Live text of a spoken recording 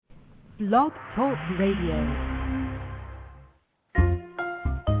Blog Talk Radio.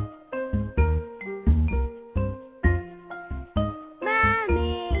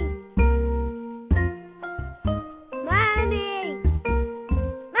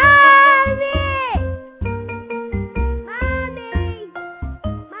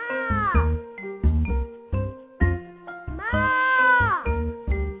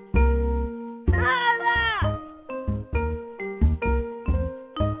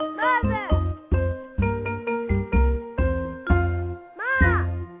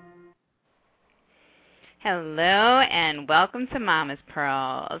 Hello and welcome to Mama's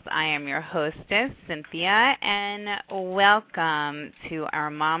Pearls. I am your hostess, Cynthia, and welcome to our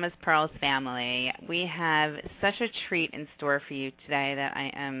Mama's Pearls family. We have such a treat in store for you today that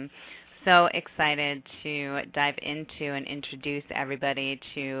I am so excited to dive into and introduce everybody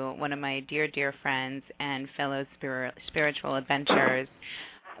to one of my dear, dear friends and fellow spiritual adventurers.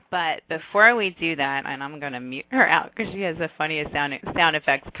 But before we do that, and I'm going to mute her out because she has the funniest sound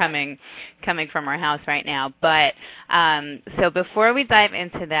effects coming from her house right now. But so before we dive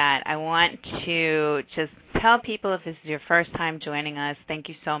into that, I want to just tell people, if this is your first time joining us, thank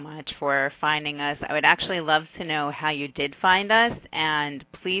you so much for finding us. I would actually love to know how you did find us, and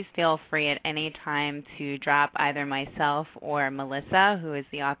please feel free at any time to drop either myself or Melissa, who is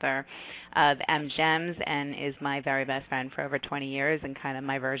the author of M. Gems and is my very best friend for over 20 years and kind of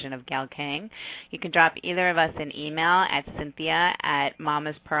my version of Gail King. You can drop either of us an email at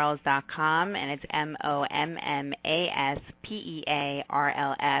cynthia@mamaspearls.com, and it's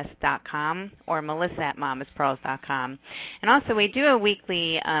MOMMASPEARLS.com, or Melissa@mamaspearls.com. And also, we do a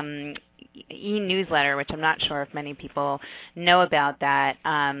weekly e-newsletter, which I'm not sure if many people know about that,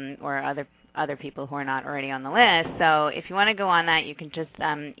 or other people who are not already on the list. So if you want to go on that, you can just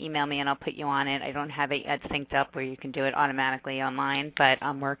email me and I'll put you on it. I don't have it yet synced up where you can do it automatically online, but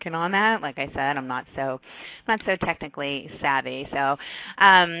I'm working on that. Like I said, I'm not so technically savvy. So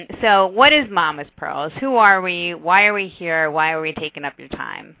what is Mama's Pearls? Who are we? Why are we here? Why are we taking up your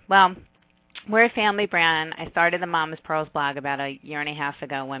time? Well, we're a family brand. I started the Mama's Pearls blog about a year and a half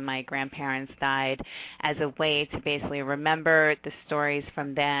ago when my grandparents died, as a way to basically remember the stories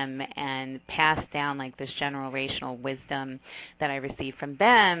from them and pass down like this generational wisdom that I received from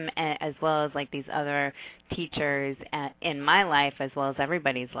them, as well as like these other teachers in my life, as well as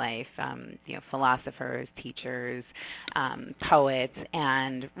everybody's life, philosophers, teachers, poets,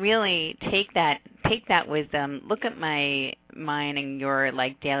 and really take that wisdom, look at mine and your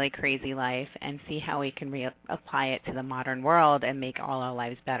like daily crazy life, and see how we can apply it to the modern world and make all our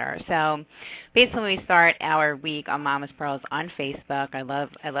lives better. So basically, we start our week on Mama's Pearls on Facebook. I love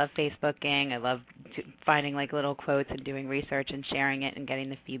Facebooking. I love finding like little quotes and doing research and sharing it and getting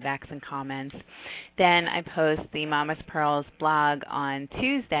the feedbacks and comments. Then I post the Mama's Pearls blog on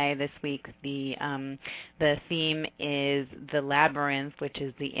Tuesday this week. The theme is the Labrynth, which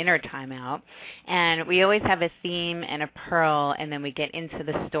is the inner timeout. And we always have a theme and a pearl, and then we get into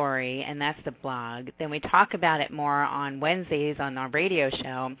the story, and that's the blog. Then we talk about it more on Wednesdays on our radio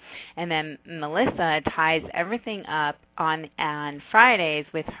show. And then Melissa ties everything up on Fridays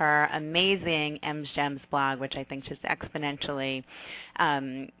with her amazing M's Gems blog, which I think just exponentially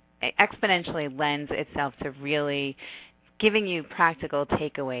lends itself to really giving you practical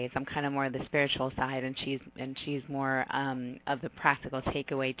takeaways. I'm kind of more of the spiritual side, and she's more of the practical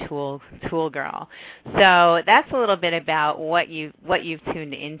takeaway tool girl. So that's a little bit about what you've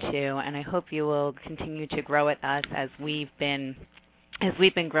tuned into, and I hope you will continue to grow with us as we've been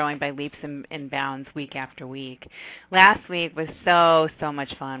growing by leaps and bounds week after week. Last week was so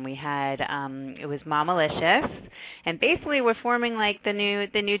much fun. We had it was Momalicious, and basically we're forming like the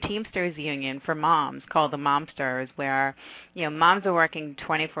new Teamsters union for moms called the Momsters, where moms are working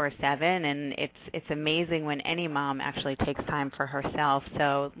 24/7, and it's amazing when any mom actually takes time for herself.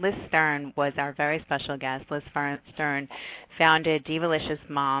 So Liz Stern was our very special guest. Liz Stern founded Divalicious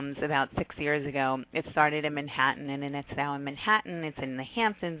Moms about 6 years ago. It started in Manhattan, and then it's now in Manhattan. It's in the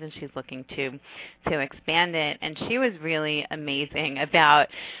Hamptons, and she's looking to expand it. And she was really amazing about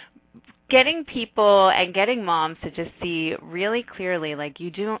getting people and getting moms to just see really clearly, like, you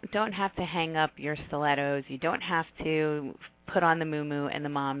don't have to hang up your stilettos. You don't have to put on the muumuu and the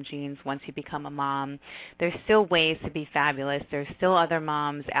mom jeans once you become a mom. There's still ways to be fabulous. There's still other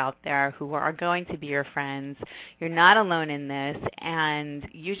moms out there who are going to be your friends. You're not alone in this, and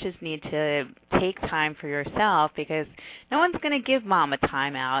you just need to take time for yourself, because no one's going to give mom a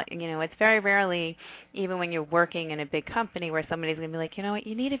timeout. It's very rarely, even when you're working in a big company, where somebody's going to be like, you know what,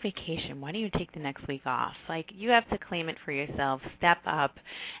 you need a vacation. Why don't you take the next week off? Like, you have to claim it for yourself, step up,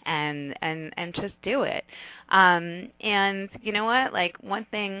 and just do it. And you know what? Like, one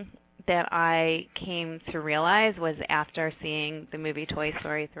thing that I came to realize was after seeing the movie Toy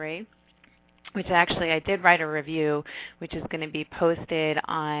Story 3, which actually I did write a review, which is going to be posted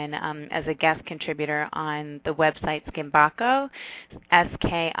on as a guest contributor on the website Skimbaco,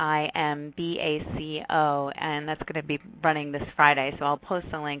 Skimbaco, and that's going to be running this Friday. So I'll post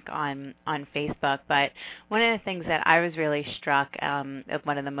a link on Facebook. But one of the things that I was really struck of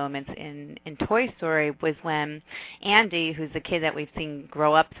one of the moments in Toy Story was when Andy, who's the kid that we've seen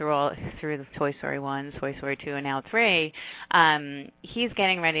grow up through the Toy Story 1, Toy Story 2, and now 3, he's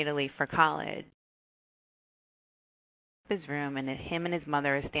getting ready to leave for college. His room, and him and his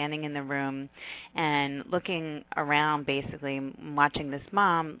mother are standing in the room and looking around, basically watching this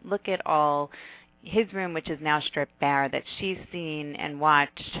mom look at all his room, which is now stripped bare, that she's seen and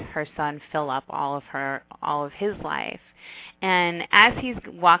watched her son fill up all of his life. And as he's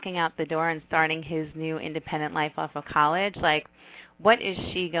walking out the door and starting his new independent life off of college, like, what is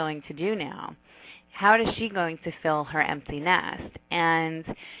she going to do now? How is she going to fill her empty nest? And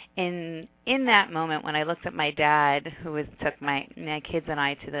in that moment, when I looked at my dad, who took my kids and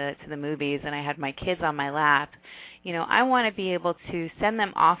I to the movies, and I had my kids on my lap, I want to be able to send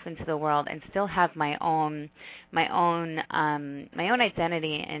them off into the world and still have my own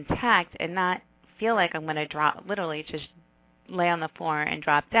identity intact, and not feel like I'm going to literally just lay on the floor and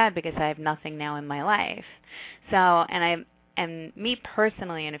drop dead because I have nothing now in my life. So, and me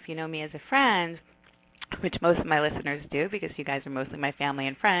personally, and if you know me as a friend, which most of my listeners do, because you guys are mostly my family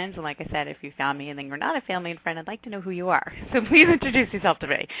and friends. And like I said, if you found me and then you're not a family and friend, I'd like to know who you are. So please introduce yourself to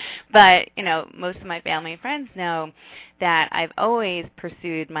me. But, most of my family and friends know that I've always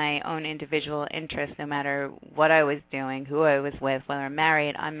pursued my own individual interests, no matter what I was doing, who I was with, whether I'm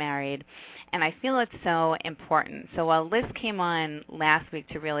married, unmarried. And I feel it's so important. So while Liz came on last week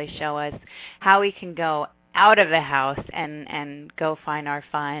to really show us how we can go out of the house and go find our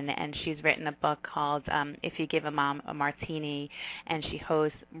fun, and she's written a book called If You Give a Mom a Martini, and she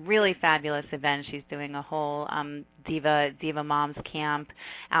hosts really fabulous events. She's doing a whole Diva Moms camp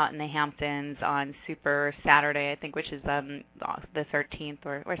out in the Hamptons on Super Saturday, I think, which is the 13th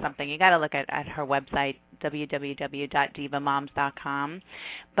or something. You got to look at her website, www.divamoms.com.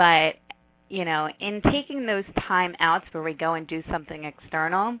 But in taking those time outs where we go and do something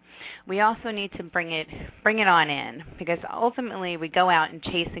external, we also need to bring it on in, because ultimately we go out and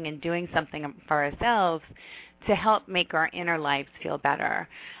chasing and doing something for ourselves to help make our inner lives feel better,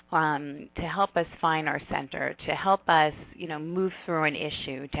 to help us find our center, to help us, move through an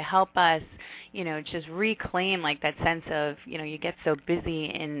issue, to help us, just reclaim like that sense of, you get so busy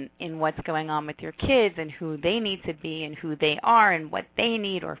in what's going on with your kids and who they need to be and who they are and what they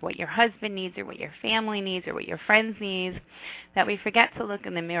need, or what your husband needs, or what your family needs, or what your friends need, that we forget to look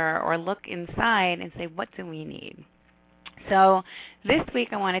in the mirror or look inside and say, what do we need? So this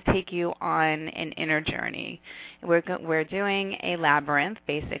week I want to take you on an inner journey. We're doing a labyrinth,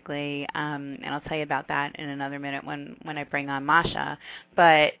 basically, and I'll tell you about that in another minute when I bring on Masha.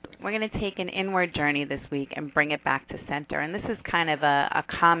 But we're going to take an inward journey this week and bring it back to center. And this is kind of a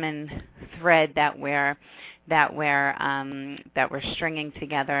common thread that we're stringing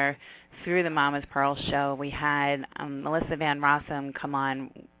together through the Mama's Pearl show. We had Melissa Van Rossum come on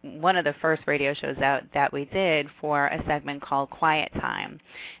one of the first radio shows that we did for a segment called Quiet Time.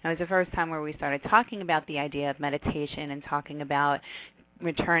 And it was the first time where we started talking about the idea of meditation and talking about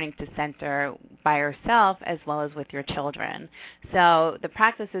returning to center by yourself as well as with your children. So the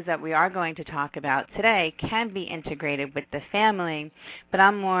practices that we are going to talk about today can be integrated with the family, but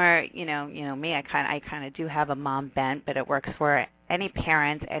I'm more, me, I kind of do have a mom bent, but it works for any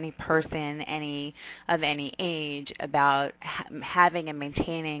parent, any person, of any age, about having and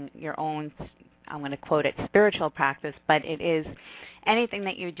maintaining your own, I'm going to quote it, spiritual practice, but it is anything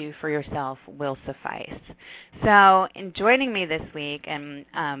that you do for yourself will suffice. So in joining me this week,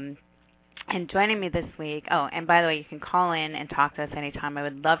 oh, and by the way, you can call in and talk to us anytime. I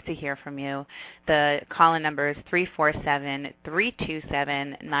would love to hear from you. The call-in number is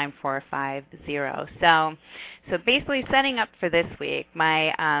 347-327-9450. So basically setting up for this week,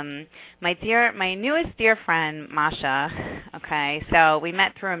 my newest dear friend, Masha, okay, so we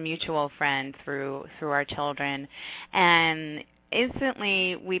met through a mutual friend through our children, and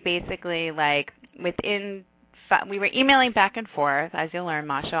instantly we basically, like, within we were emailing back and forth. As you'll learn,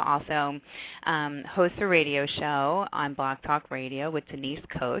 Masha also hosts a radio show on Blog Talk Radio with Denise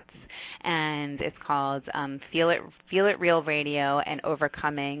Coates, and it's called Feel It Real Radio and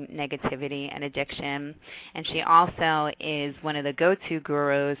Overcoming Negativity and Addiction. And she also is one of the go-to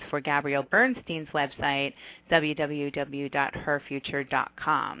gurus for Gabrielle Bernstein's website,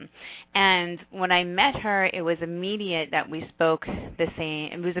 www.herfuture.com. And when I met her, it was immediate that we spoke the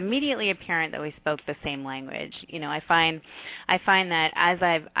same. It was immediately apparent that we spoke the same language. You know, I find that as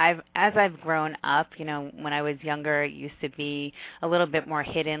I've grown up, you know, when I was younger, it used to be a little bit more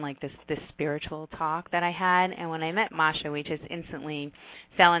hidden, like this spiritual talk that I had. And when I met Masha, we just instantly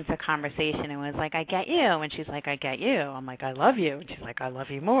fell into conversation and was like, I get you. And she's like, I get you. I'm like, I love you. And she's like, I love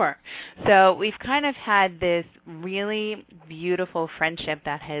you more. So we've kind of had this really beautiful friendship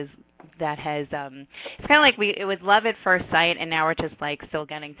that has it's kind of like it was love at first sight, and now we're just like still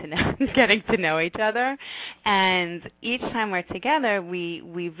getting to know each other. And each time we're together,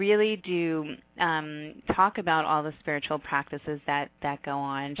 we really do talk about all the spiritual practices that go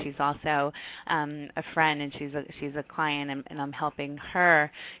on. She's also a friend, and she's a client, and I'm helping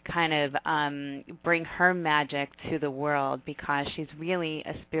her kind of bring her magic to the world, because she's really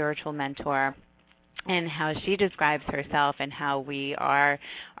a spiritual mentor. And how she describes herself and how we are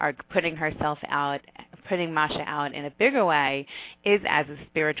putting Masha out in a bigger way is as a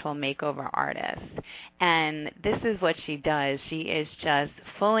spiritual makeover artist. And this is what she does. She is just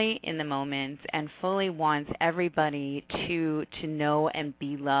fully in the moment and fully wants everybody to know and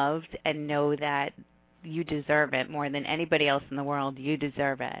be loved and know that you deserve it more than anybody else in the world. You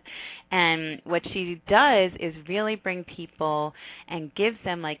deserve it. And what she does is really bring people and gives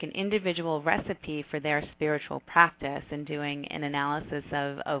them like an individual recipe for their spiritual practice, and doing an analysis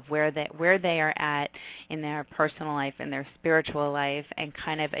of where they are at in their personal life and their spiritual life, and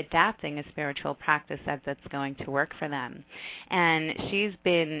kind of adapting a spiritual practice that's going to work for them. And she's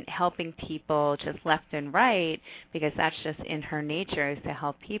been helping people just left and right, because that's just in her nature, is to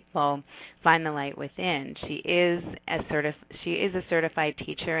help people find the light within. She is a certified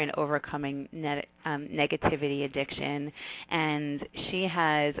teacher in overcoming negativity addiction, and she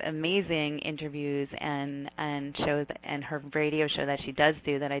has amazing interviews and shows, and her radio show that she does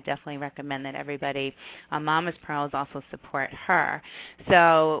do that I definitely recommend that everybody on Mama's Pearls also support her.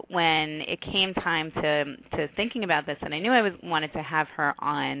 So when it came time to thinking about this, and I knew I wanted to have her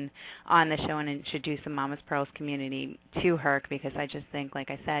on the show and introduce the Mama's Pearls community to her, because I just think,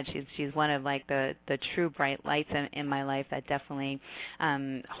 like I said, she's one of like the true bright lights in my life that definitely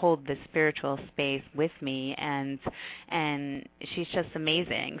hold the spiritual space with me, and she's just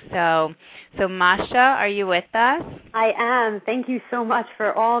amazing. So Masha, are you with us? I am. Thank you so much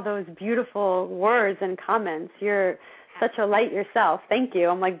for all those beautiful words and comments. You're such a light yourself. Thank you.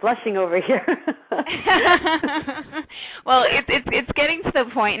 I'm like blushing over here. Well, it's getting to the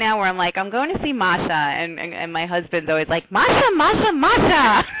point now where I'm like, I'm going to see Masha, and my husband's always like, Masha, Masha,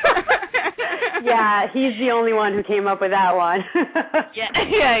 Masha. Yeah, he's the only one who came up with that one.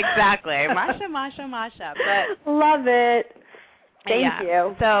 yeah, exactly. Masha, Masha, Masha. But love it. Thank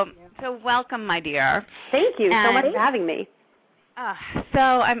you. So welcome, my dear. Thank you so much for having me. So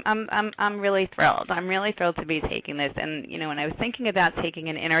I'm really thrilled. I'm really thrilled to be taking this. And you know, when I was thinking about taking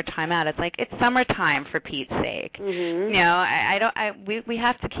an inner time out, it's like it's summertime, for Pete's sake. Mm-hmm. You know, we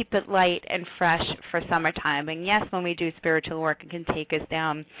have to keep it light and fresh for summertime. And yes, when we do spiritual work, it can take us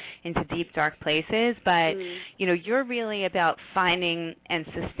down into deep, dark places. But you know, you're really about finding and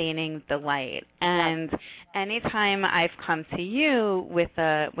sustaining the light. And anytime I've come to you with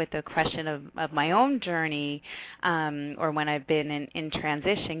a question of my own journey, or when I've been in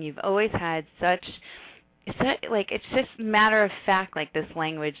transition, you've always had such like, it's just matter of fact, like this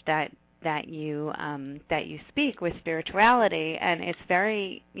language that you speak with spirituality, and it's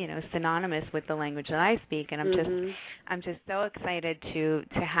very, you know, synonymous with the language that I speak. And I'm just so excited to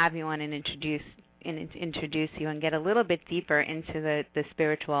have you on and introduce you and get a little bit deeper into the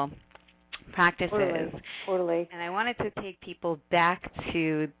spiritual practices. Totally. And I wanted to take people back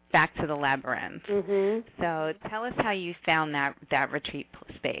to the Labrynth. Mm-hmm. So tell us how you found that retreat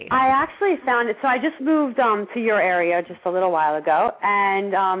space. I actually found it. So I just moved to your area just a little while ago,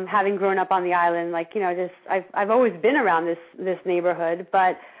 and having grown up on the island, like, you know, just I've always been around this neighborhood.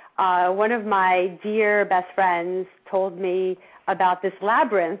 But one of my dear best friends told me about this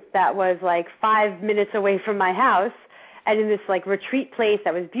Labrynth that was like 5 minutes away from my house, and in this like retreat place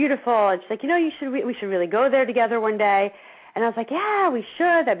that was beautiful. And she's like, you know, we should really go there together one day. And I was like, yeah, we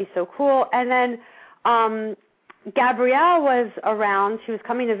should. That'd be so cool. And then Gabrielle was around. She was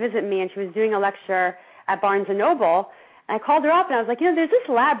coming to visit me, and she was doing a lecture at Barnes & Noble. And I called her up, and I was like, you know, there's this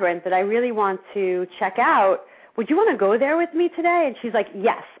Labrynth that I really want to check out. would you want to go there with me today? And she's like,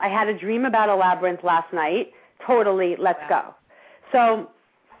 yes, I had a dream about a labyrinth last night. Totally, let's go. So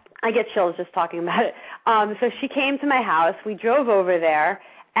I get chills just talking about it. So she came to my house. We drove over there,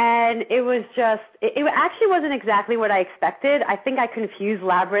 and it was just, it actually wasn't exactly what I expected. I think I confused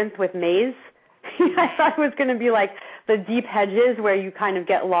labyrinth with maze. I thought it was going to be like the deep hedges where you kind of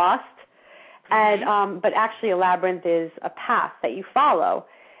get lost. And but actually a labyrinth is a path that you follow.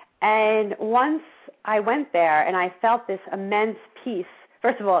 And once I went there and I felt this immense peace.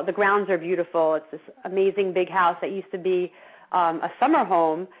 First of all, the grounds are beautiful. It's this amazing big house that used to be a summer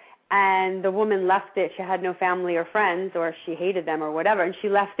home, and the woman left it. She had no family or friends, or she hated them or whatever, and she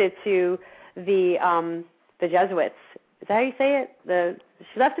left it to the Jesuits. Is that how you say it?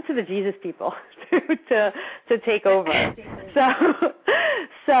 She left it to the Jesus people to take over.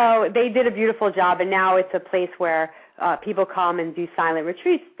 So they did a beautiful job, and now it's a place where people come and do silent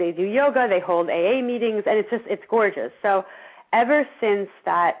retreats. They do yoga. They hold AA meetings, and it's gorgeous. So ever since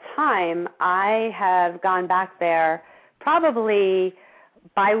that time, I have gone back there probably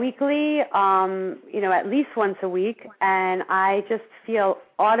biweekly, at least once a week, and I just feel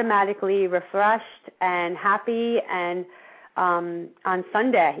automatically refreshed and happy. And on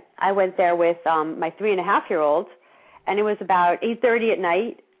Sunday, I went there with my 3.5-year-old, and it was about 8:30 at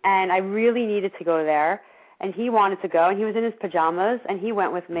night, and I really needed to go there, and he wanted to go, and he was in his pajamas, and he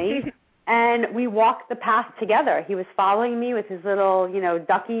went with me, and we walked the path together. He was following me with his little,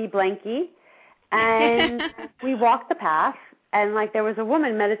 ducky blankie, and we walked the path. And, there was a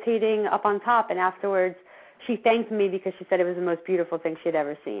woman meditating up on top, and afterwards she thanked me because she said it was the most beautiful thing she'd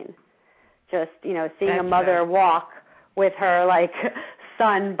ever seen. Just, seeing a mother walk with her,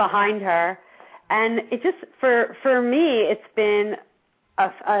 son behind her. And it just, for me, it's been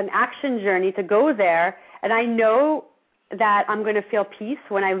an action journey to go there, and I know that I'm going to feel peace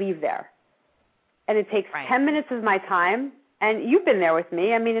when I leave there. And it takes 10 minutes of my time, and you've been there with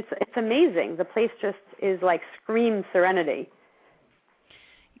me. I mean, it's amazing. The place just is screams serenity.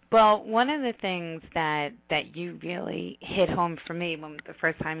 Well, one of the things that you really hit home for me when the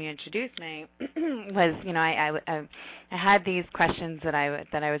first time you introduced me was, I had these questions that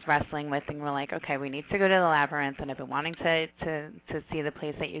I was wrestling with, and we're like, okay, we need to go to the labyrinth, and I've been wanting to see the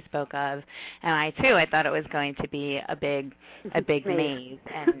place that you spoke of, and I thought it was going to be a big maze,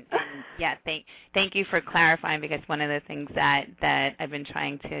 and yeah, thank you for clarifying, because one of the things that I've been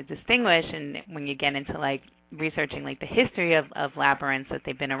trying to distinguish, and when you get into researching the history of labyrinths, that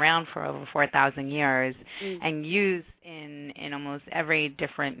they've been around for over 4,000 years and used in almost every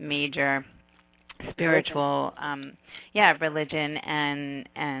different major spiritual religion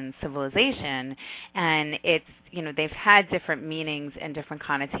and civilization, and it's they've had different meanings and different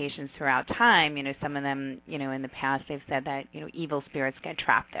connotations throughout time. Some of them, in the past they've said that evil spirits get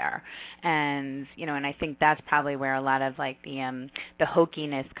trapped there, and and I think that's probably where a lot of the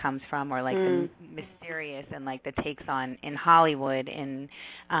hokiness comes from, or the mysterious and the takes on in Hollywood in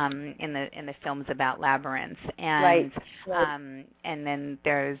the films about labyrinths, and and then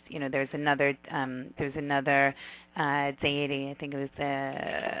there's another deity. I think it was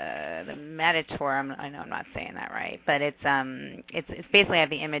the Minotaur. I know I'm not saying that right, but it's basically, I have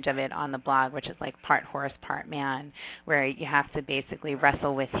the image of it on the blog, which is part horse, part man, where you have to basically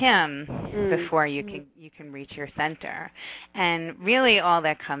wrestle with him before you can reach your center. And really, all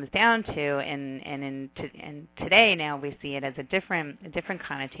that comes down to, and today now we see it as a different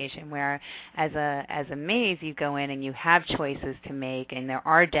connotation, where as a maze you go in and you have choices to make, and there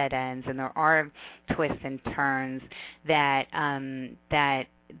are dead ends and there are twists and turns, that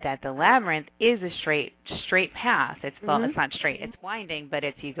the labyrinth is a straight path. It's it's not straight, it's winding, but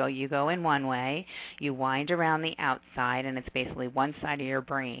it's you go in one way, you wind around the outside, and it's basically one side of your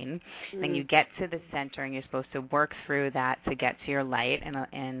brain. Then you get to the center, and you're supposed to work through that to get to your light.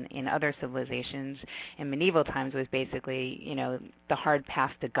 And in other civilizations, in medieval times, was basically the hard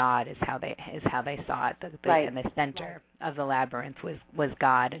path to God is how they saw it. And the center of the labyrinth was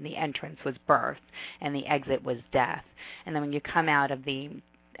God, and the entrance was birth, and the exit was death. And then when you come out of the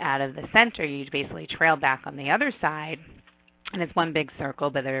center, you basically trail back on the other side, and it's one big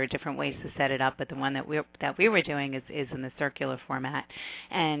circle, but there are different ways to set it up. But the one that we were doing is in the circular format,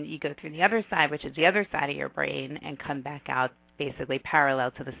 and you go through the other side, which is the other side of your brain, and come back out basically parallel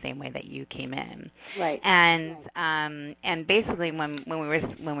to the same way that you came in. Right. And basically when we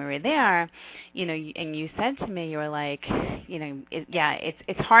were there, and you said to me, you were like,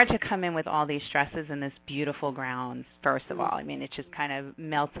 it's hard to come in with all these stresses in this beautiful grounds. First of all, I mean, it just kind of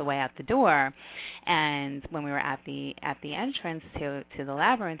melts away at the door. And when we were at the entrance to the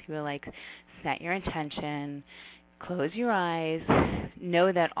labyrinth, you were like, set your intention, close your eyes,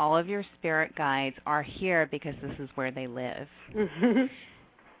 know that all of your spirit guides are here because this is where they live. Mm-hmm.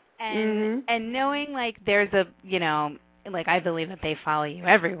 And knowing like there's a, like I believe that they follow you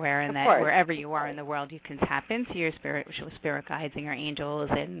everywhere, and that wherever you are in the world, you can tap into your spirit guides and your angels,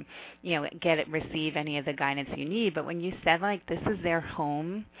 and receive any of the guidance you need. But when you said like this is their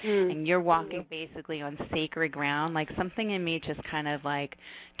home, and you're walking basically on sacred ground, like something in me just kind of like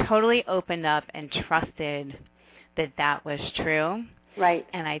totally opened up and trusted that was true. Right.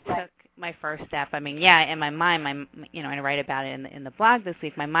 And I took my first step. I mean, in my mind, and I write about it in the blog this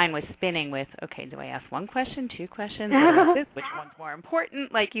week, my mind was spinning with, okay, do I ask one question, two questions, what is this? Which one's more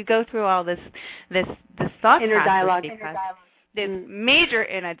important? Like you go through all this thought inner dialogue. This major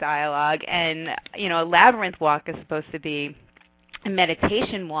inner dialogue, and a labyrinth walk is supposed to be a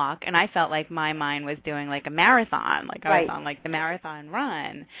meditation walk, and I felt like my mind was doing like a marathon, like I was on like the marathon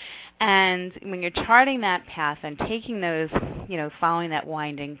run. And when you're charting that path and taking those, following that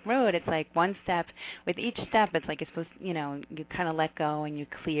winding road, it's like one step. With each step, it's like it's supposed, you kind of let go and you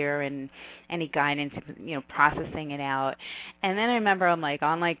clear, and any guidance, processing it out. And then I remember I'm like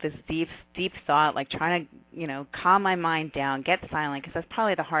on like this deep thought, like trying to, calm my mind down, get silent, because that's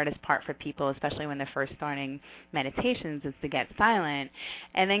probably the hardest part for people, especially when they're first starting meditations, is to get silent.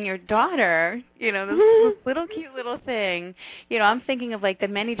 And then your daughter, this little cute little thing, I'm thinking of like the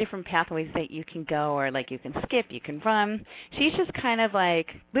many different pathways that you can go, or like you can skip, you can run. She's just kind of like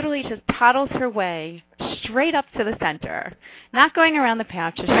literally just toddles her way straight up to the center, not going around the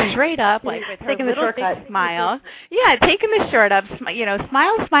path, just straight up, like with her little big smile. Yeah, taking the short up, smile,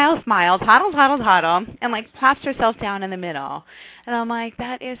 toddle, and like plops herself down in the middle. And I'm like,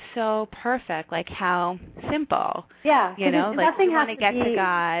 that is so perfect. Like how simple. Yeah. Like you want to get to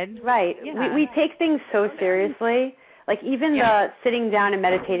God. Right. Yeah. We take things so seriously. Like even the sitting down and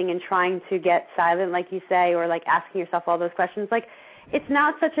meditating and trying to get silent, like you say, or like asking yourself all those questions, like it's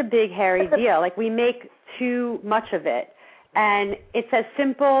not such a big, hairy deal. Like we make too much of it. And it's as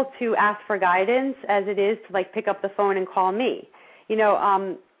simple to ask for guidance as it is to like pick up the phone and call me. Yes,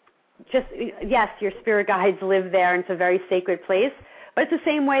 your spirit guides live there, and it's a very sacred place. But it's the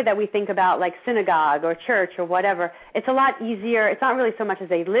same way that we think about like synagogue or church or whatever. It's a lot easier. It's not really so much as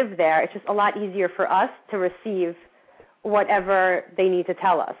they live there. It's just a lot easier for us to receive whatever they need to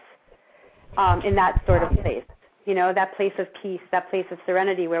tell us in that sort of place. That place of peace, that place of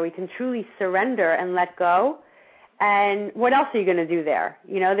serenity where we can truly surrender and let go. And what else are you going to do there?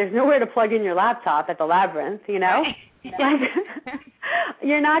 There's nowhere to plug in your laptop at the Labyrinth, Like,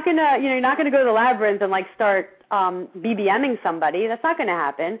 you're not gonna go to the Labyrinth and like start BBMing somebody. That's not going to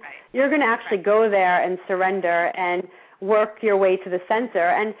happen. You're going to actually go there and surrender and work your way to the center.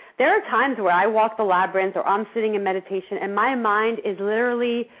 And there are times where I walk the Labyrinth or I'm sitting in meditation and my mind is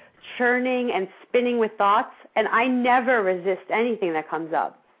literally churning and spinning with thoughts, and I never resist anything that comes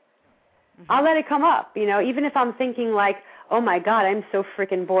up. Mm-hmm. I'll let it come up, even if I'm thinking like, oh my God, I'm so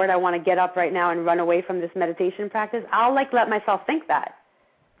freaking bored, I want to get up right now and run away from this meditation practice. I'll like let myself think that,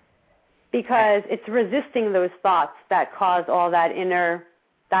 because it's resisting those thoughts that cause all that inner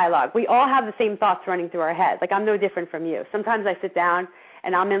dialogue. We all have the same thoughts running through our head. Like I'm no different from you. Sometimes I sit down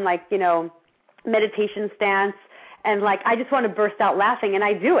and I'm in like, meditation stance, and like I just want to burst out laughing, and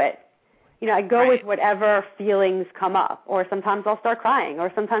I do it. I go with whatever feelings come up, or sometimes I'll start crying,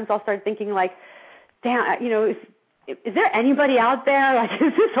 or sometimes I'll start thinking like, damn, is there anybody out there? Like,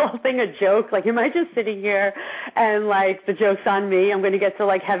 is this whole thing a joke? Like, am I just sitting here and like the joke's on me? I'm going to get to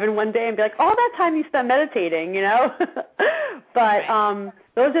like heaven one day and be like, all that time you spent meditating, But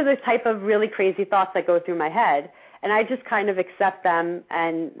those are the type of really crazy thoughts that go through my head, and I just kind of accept them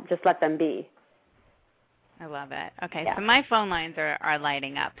and just let them be. I love it. Okay, so my phone lines are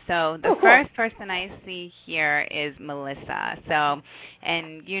lighting up. So the first person I see here is Melissa. So,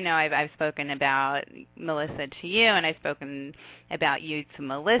 and I've spoken about Melissa to you, and I've spoken about you to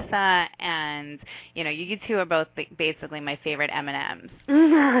Melissa, and you two are both basically my favorite M&Ms.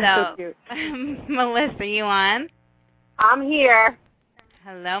 So cute. Melissa, are you on? I'm here.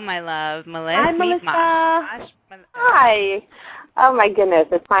 Hello, my love. Melissa. Hi, Melissa. Hi. Oh my goodness,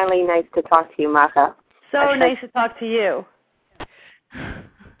 it's finally nice to talk to you, Martha. So nice to talk to you.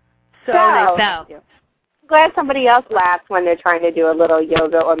 So nice to talk to you. I'm glad somebody else laughs when they're trying to do a little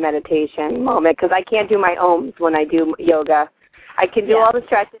yoga or meditation moment, because I can't do my ohms when I do yoga. I can do all the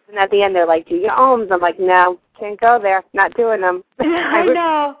stretches, and at the end they're like, do your ohms. I'm like, no, can't go there. Not doing them. I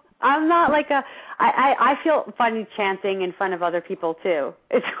know. I'm not like I feel funny chanting in front of other people too.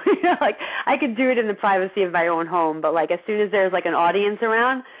 It's like I could do it in the privacy of my own home, but like as soon as there's like an audience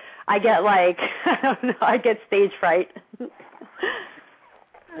around, I get like, I don't know, I get stage fright.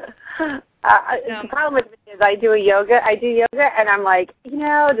 The problem with me is I do yoga, and I'm like,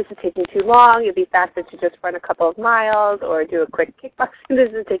 this is taking too long. It'd be faster to just run a couple of miles or do a quick kickboxing. This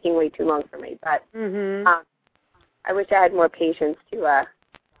is taking way too long for me. But I wish I had more patience to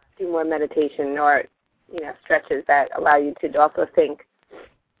do more meditation or, stretches that allow you to also think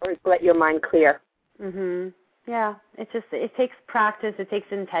or let your mind clear. Yeah, it takes practice. It takes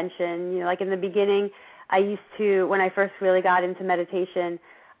intention. Like in the beginning, I used to, when I first really got into meditation,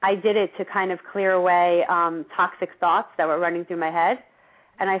 I did it to kind of clear away toxic thoughts that were running through my head.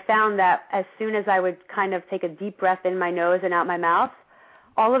 And I found that as soon as I would kind of take a deep breath in my nose and out my mouth,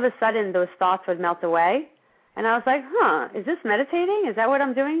 all of a sudden those thoughts would melt away. And I was like, is this meditating? Is that what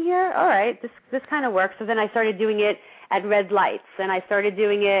I'm doing here? All right, this kind of works. So then I started doing it at red lights, and I started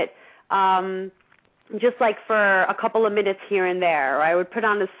doing it just like for a couple of minutes here and there. Or I would put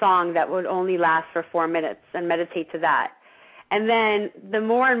on a song that would only last for 4 minutes and meditate to that. And then the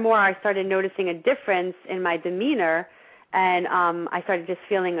more and more I started noticing a difference in my demeanor, and I started just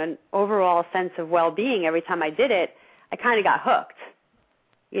feeling an overall sense of well-being every time I did it, I kind of got hooked.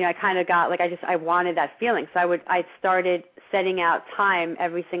 I kind of got, I wanted that feeling. So I started setting out time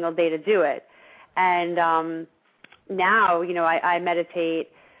every single day to do it. And now, I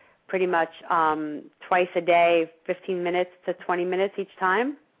meditate pretty much twice a day, 15 minutes to 20 minutes each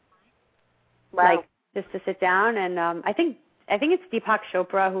time. Wow. Just to sit down. And I think it's Deepak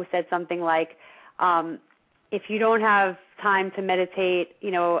Chopra who said something like, if you don't have time to meditate,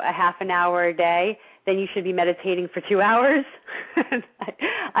 a half an hour a day, then you should be meditating for 2 hours.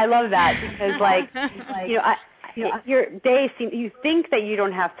 I love that because, your days you think that you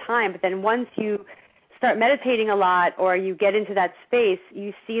don't have time, but then once you start meditating a lot or you get into that space,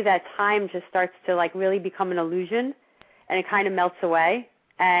 you see that time just starts to really become an illusion, and it kind of melts away,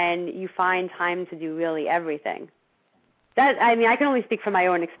 and you find time to do really everything. I can only speak from my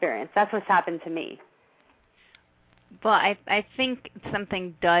own experience. That's what's happened to me. Well, I think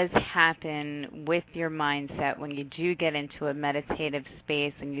something does happen with your mindset when you do get into a meditative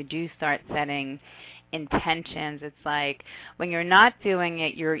space and you do start setting intentions. It's like when you're not doing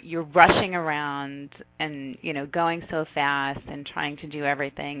it, you're rushing around and going so fast and trying to do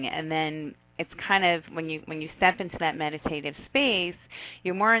everything, and then it's kind of when you step into that meditative space,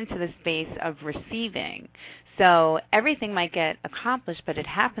 you're more into the space of receiving. So everything might get accomplished, but it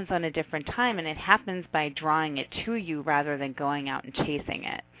happens on a different time, and it happens by drawing it to you rather than going out and chasing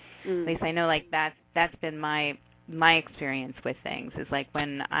it. At least I know that's been my experience with things, is like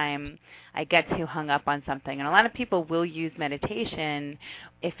when I get too hung up on something. And a lot of people will use meditation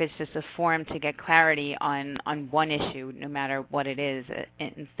if it's just a form to get clarity on one issue, no matter what it is,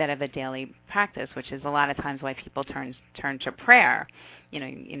 instead of a daily practice, which is a lot of times why people turn to prayer. You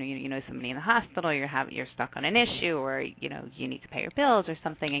know somebody in the hospital, you're stuck on an issue, or you need to pay your bills or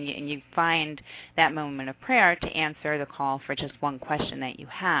something, and you find that moment of prayer to answer the call for just one question that you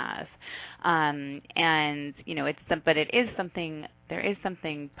have. But it is something. There is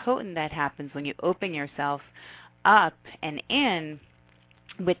something potent that happens when you open yourself up and in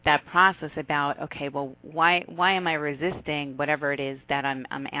with that process about, okay, well, why am I resisting whatever it is that I'm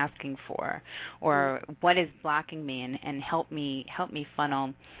asking for, or what is blocking me, and help me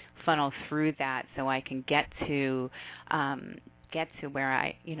funnel through that so I can get to where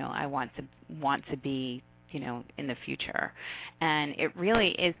I want to be, in the future. And it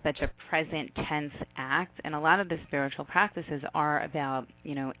really is such a present tense act, and a lot of the spiritual practices are about,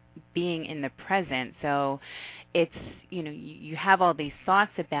 being in the present. So it's, you have all these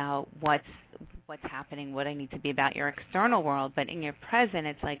thoughts about what's happening, what I need to be about your external world, but in your present,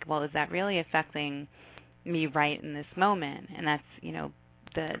 it's like, well, is that really affecting me right in this moment? And that's,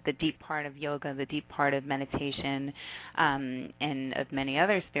 the deep part of yoga, the deep part of meditation, and of many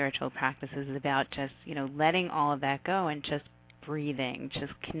other spiritual practices is about just, letting all of that go and just breathing,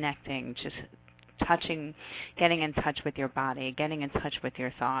 just connecting, just touching, getting in touch with your body, getting in touch with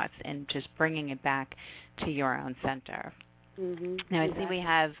your thoughts, and just bringing it back to your own center. Mm-hmm. Now, I see we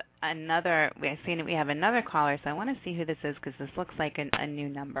have another caller, so I want to see who this is because this looks like a new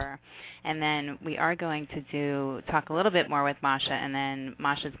number. And then we are going to talk a little bit more with Masha, and then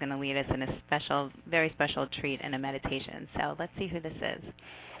Masha's going to lead us in a very special treat and a meditation. So let's see who this is.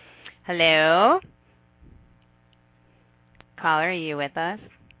 Hello? Caller, are you with us?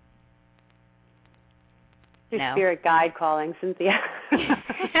 Your No. spirit guide calling, Cynthia.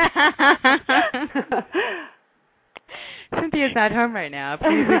 Cynthia's not home right now.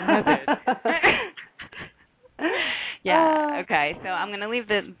 Please leave a message. Yeah, okay. So I'm going to leave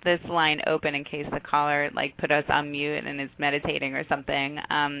this line open in case the caller put us on mute and is meditating or something.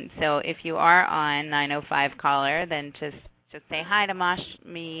 So if you are on 905 caller, then just just say hi to Mosh,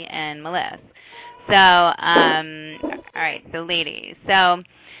 me, and Melissa. So, all right, so ladies. So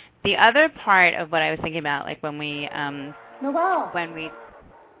the other part of what I was thinking about, like when we, I'm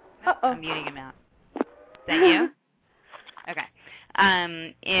muting him out. Is that you? Okay.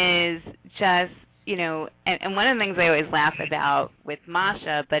 Is just, you know, and one of the things I always laugh about with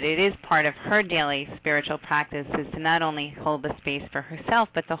Masha, but it is part of her daily spiritual practice, is to not only hold the space for herself,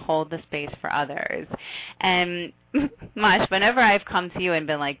 but to hold the space for others. And Mosh, whenever I've come to you and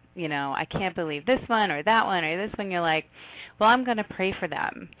been like, you know, I can't believe this one or that one or this one, you're like, well, I'm going to pray for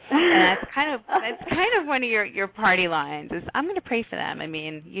them. And that's kind of one of your party lines is, I'm going to pray for them. I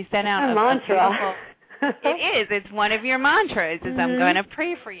mean, you sent out a mantra. It is. It's one of your mantras. Is I'm going to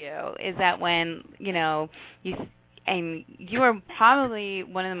pray for you. Is that when you know you are probably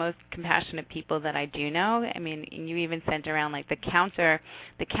one of the most compassionate people that I do know. I mean, and you even sent around like the counter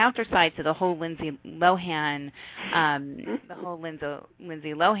side to the whole Lindsay Lohan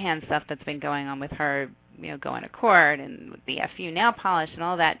stuff that's been going on with her. You know, going to court and the FU nail polish and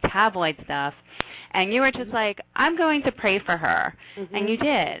all that tabloid stuff. And you were just like, I'm going to pray for her. And you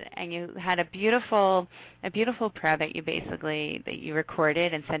did. And you had a beautiful prayer that you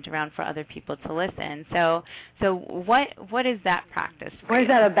recorded and sent around for other people to listen. So what is that practice for What you? is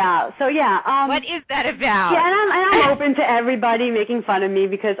that about? So yeah. What is that about? Yeah, and I'm open to everybody making fun of me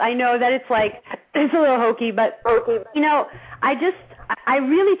because I know that it's a little hokey, but you know, I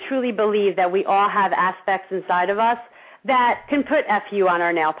really truly believe that we all have aspects inside of us that can put FU on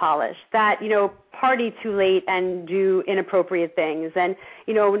our nail polish, that, you know, party too late and do inappropriate things. And,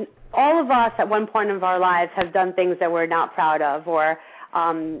 you know, all of us at one point of our lives have done things that we're not proud of, or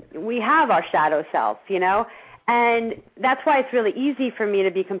we have our shadow self, you know. And that's why it's really easy for me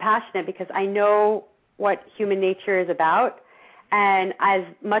to be compassionate, because I know what human nature is about. And as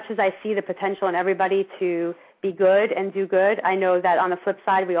much as I see the potential in everybody to be good and do good, I know that on the flip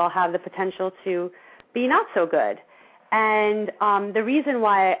side, we all have the potential to be not so good. And the reason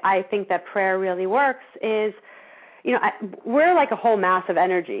why I think that prayer really works is, you know, we're like a whole mass of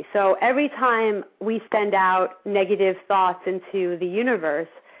energy. So every time we send out negative thoughts into the universe,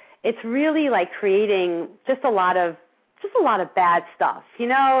 it's really like creating just a lot of bad stuff. You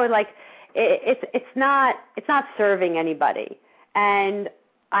know, like it's not serving anybody. And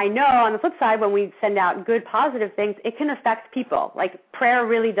I know on the flip side, when we send out good, positive things, it can affect people. Like prayer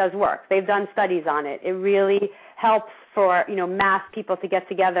really does work. They've done studies on it. It really helps for, you know, mass people to get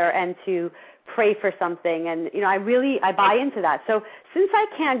together and to pray for something. And, you know, I buy into that. So since I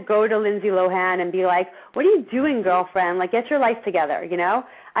can't go to Lindsay Lohan and be like, what are you doing, girlfriend? Like, get your life together, you know?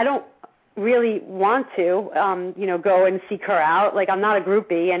 I don't really want to, you know, go and seek her out. Like, I'm not a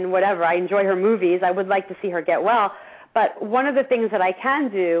groupie and whatever. I enjoy her movies. I would like to see her get well. But one of the things that I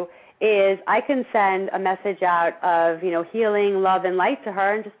can do is I can send a message out of, you know, healing, love, and light to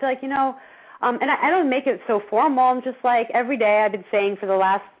her, and just be like, you know, and I don't make it so formal. I'm just like, every day I've been saying for the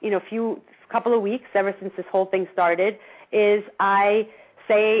last, you know, couple of weeks, ever since this whole thing started, is I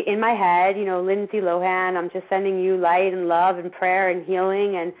say in my head, you know, Lindsay Lohan, I'm just sending you light and love and prayer and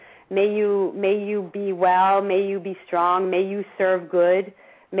healing, and may you be well, may you be strong, may you serve good.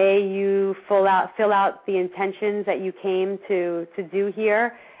 May you fill out the intentions that you came to do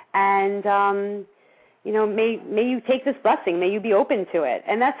here, and you know, may you take this blessing. May you be open to it,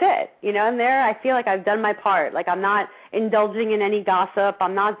 and that's it. You know, and there I feel like I've done my part. Like I'm not indulging in any gossip.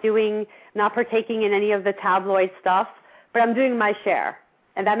 I'm not partaking in any of the tabloid stuff, but I'm doing my share,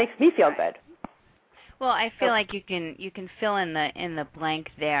 and that makes me feel good. Well, I feel like you can fill in the blank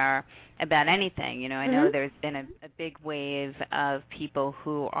there about anything. You know, I know there's been a big wave of people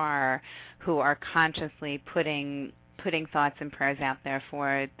who are consciously putting thoughts and prayers out there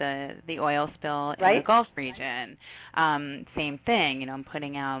for the oil spill in the Gulf region. Same thing, you know, I'm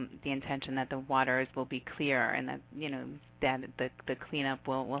putting out the intention that the waters will be clear, and that, you know, that the cleanup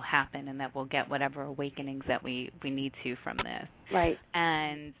will happen, and that we'll get whatever awakenings that we need to from this. Right.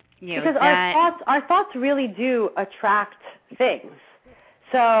 And you know, because our thoughts really do attract things.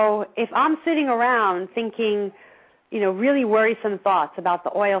 So if I'm sitting around thinking, you know, really worrisome thoughts about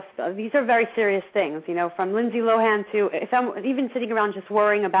the oil spill, these are very serious things, you know, from Lindsay Lohan to, if I'm even sitting around just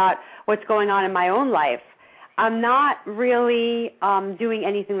worrying about what's going on in my own life, I'm not really doing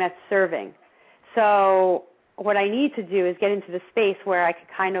anything that's serving. So what I need to do is get into the space where I could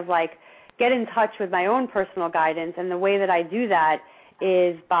kind of like get in touch with my own personal guidance, and the way that I do that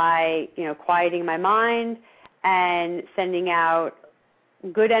is by, you know, quieting my mind and sending out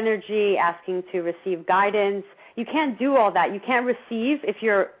good energy, asking to receive guidance. You can't do all that. You can't receive if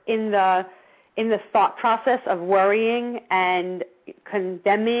you're in the thought process of worrying and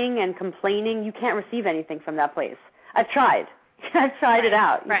condemning and complaining. You can't receive anything from that place. I've tried. I've tried it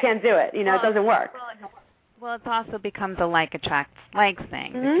out. You can't do it. It doesn't work. Well, it also becomes a like attracts like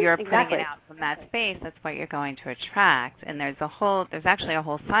thing. Mm-hmm, if you're exactly. putting it out from that space, that's what you're going to attract. And there's actually a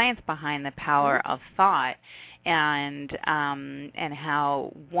whole science behind the power of thought, and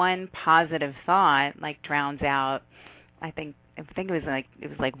how one positive thought drowns out. I think it was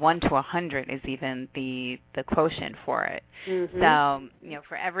like 1 to 100 is even the quotient for it. Mm-hmm. So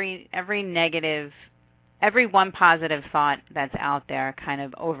for every one positive thought that's out there kind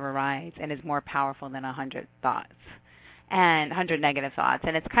of overrides and is more powerful than 100 thoughts and 100 negative thoughts.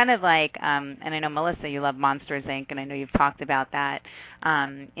 And it's kind of like, and I know, Melissa, you love Monsters, Inc., and I know you've talked about that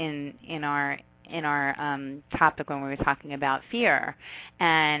in our topic when we were talking about fear,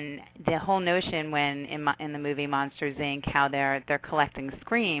 and the whole notion when in the movie Monsters, Inc., how they're collecting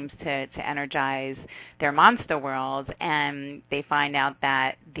screams to energize their monster world, and they find out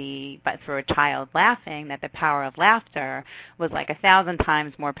that but through a child laughing, that the power of laughter was like 1,000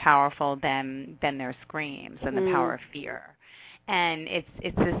 times more powerful than their screams and the power of fear. And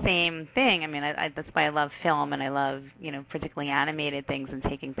it's the same thing. I mean, that's why I love film, and I love particularly animated things and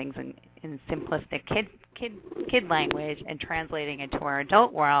taking things in simplistic kid language and translating it to our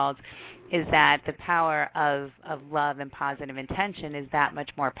adult world. Is that the power of love and positive intention is that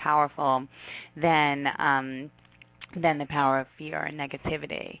much more powerful than the power of fear and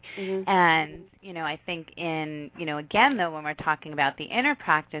negativity. Mm-hmm. And, I think again, though, when we're talking about the inner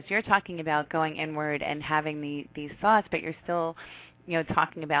practice, you're talking about going inward and having these thoughts, but you're still,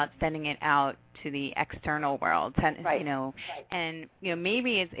 talking about sending it out to the external world. And, right. And,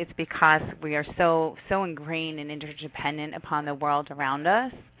 maybe it's because we are so ingrained and interdependent upon the world around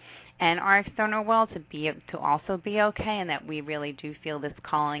us and our external world to also be okay, and that we really do feel this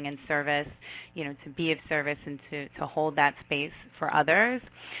calling and service, to be of service and to hold that space for others.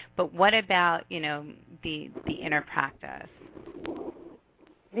 But what about, the inner practice?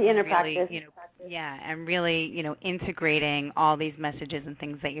 The inner really, practice. And really, integrating all these messages and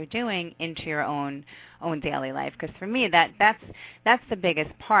things that you're doing into your own daily life. Because for me, that's the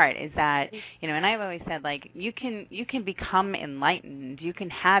biggest part is that, and I've always said, you can become enlightened. You can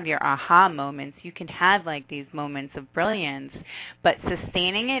have your aha moments. You can have these moments of brilliance, but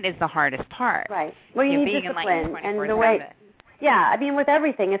sustaining it is the hardest part. Right. Well, you need discipline and the way. Yeah, I mean, with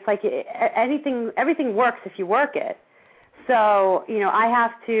everything, it's like everything works if you work it. So, we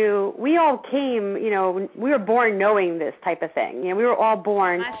all came, we were born knowing this type of thing. We were all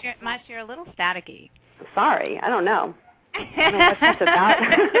born. Masha, you're a little staticky. Sorry, I don't know. I don't know what that's about.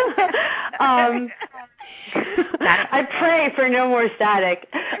 I pray for no more static.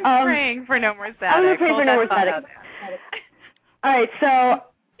 Praying for no more static. I'm going to pray for no more static. All right, so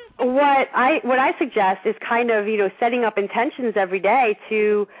what I suggest is kind of, setting up intentions every day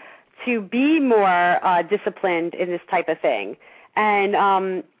to be more disciplined in this type of thing, and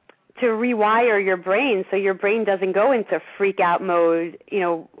to rewire your brain so your brain doesn't go into freak out mode,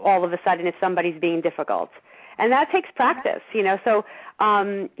 all of a sudden if somebody's being difficult. And that takes practice, So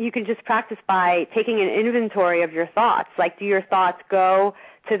you can just practice by taking an inventory of your thoughts. Do your thoughts go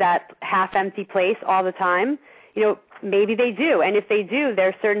to that half-empty place all the time? Maybe they do. And if they do, there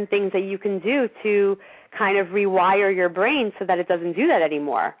are certain things that you can do to kind of rewire your brain so that it doesn't do that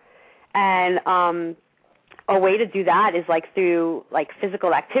anymore. And a way to do that is through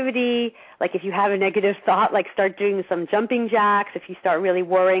physical activity. If you have a negative thought, start doing some jumping jacks. If you start really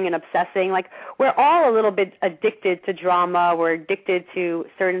worrying and obsessing, we're all a little bit addicted to drama. We're addicted to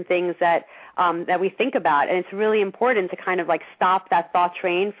certain things that we think about, and it's really important to kind of stop that thought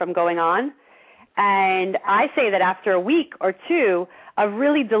train from going on. And I say that after a week or two of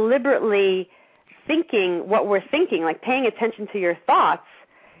really deliberately thinking what we're thinking, paying attention to your thoughts,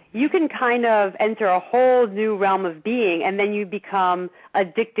 you can kind of enter a whole new realm of being, and then you become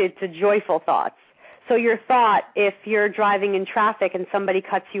addicted to joyful thoughts. So your thought, if you're driving in traffic and somebody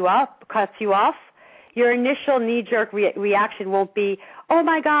cuts you off, your initial knee-jerk reaction won't be, oh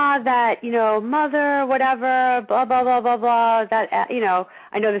my God, that, mother, whatever, blah, blah, blah, blah, blah, that,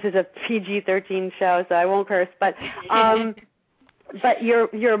 I know this is a PG-13 show, so I won't curse, but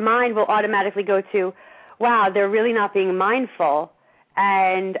your mind will automatically go to, wow, they're really not being mindful,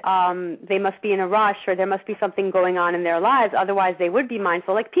 and they must be in a rush, or there must be something going on in their lives, otherwise they would be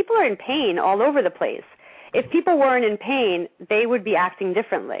mindful. People are in pain all over the place. If people weren't in pain, they would be acting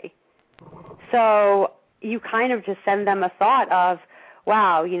differently. So you kind of just send them a thought of,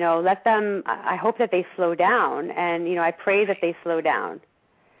 wow, let them, I hope that they slow down, and, I pray that they slow down.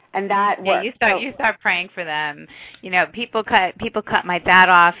 And that works. You start praying for them. People cut my dad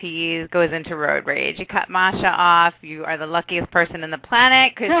off. He goes into road rage. You cut Masha off. You are the luckiest person on the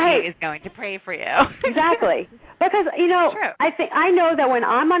planet because she is going to pray for you. Exactly. Because, I know that when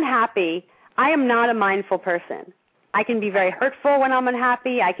I'm unhappy, I am not a mindful person. I can be very hurtful when I'm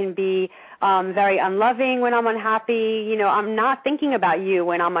unhappy. I can be very unloving when I'm unhappy. I'm not thinking about you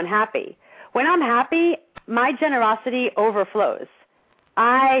when I'm unhappy. When I'm happy, my generosity overflows.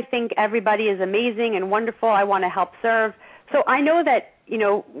 I think everybody is amazing and wonderful. I want to help serve. So I know that,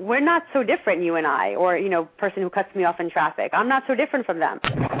 we're not so different, you and I, or, person who cuts me off in traffic. I'm not so different from them.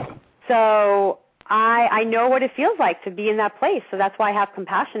 So I know what it feels like to be in that place. So that's why I have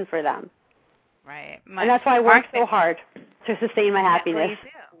compassion for them. Right. And that's why I work so hard to sustain my happiness.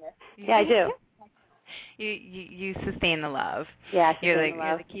 Well, I do. You sustain the love. Yeah,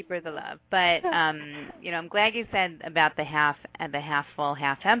 you're the keeper of the love. But I'm glad you said about the half full,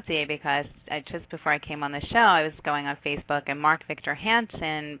 half empty, because just before I came on the show, I was going on Facebook, and Mark Victor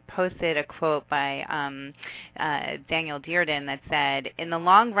Hansen posted a quote by Daniel Dearden that said, "In the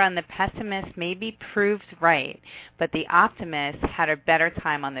long run, the pessimist may be proved right, but the optimist had a better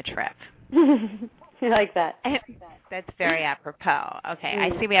time on the trip." I like that. That's very apropos. Okay,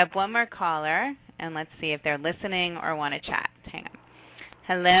 I see we have one more caller, and let's see if they're listening or want to chat. Hang on.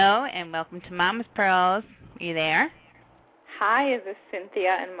 Hello, and welcome to Mama's Pearls. Are you there? Hi, is this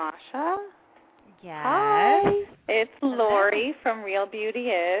Cynthia and Masha? Yes. Hi, it's Lori from Real Beauty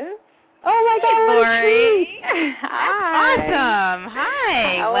Is. Oh, my God, Lori. Hi. Awesome.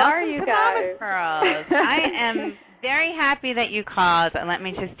 Hi. How welcome are you to guys? Mama's Pearls. I am very happy that you called, and let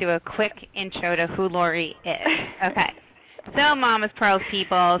me just do a quick intro to who Lori is. Okay. So, Mama's Pearls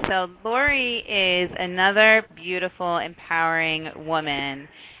people, so Lori is another beautiful, empowering woman,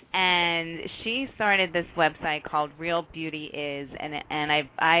 and she started this website called Real Beauty Is, and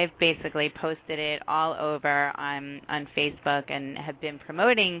I've basically posted it all over on Facebook and have been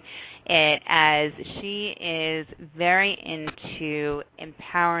promoting it, as she is very into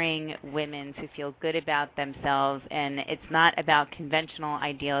empowering women to feel good about themselves, and it's not about conventional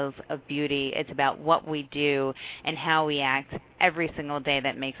ideals of beauty. It's about what we do and how we act every single day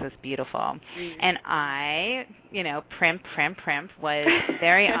that makes us beautiful. Mm-hmm. And I, Primp, was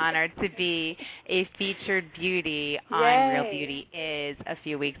very honored to be a featured beauty on Real Beauty Is a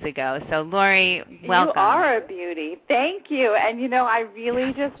few weeks ago. So, Lori, welcome. You are a beauty. Thank you. And, I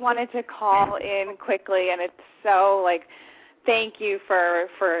really just wanted to call in quickly, and it's so, thank you for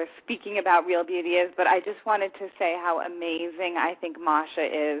speaking about Real Beauty Is, but I just wanted to say how amazing I think Masha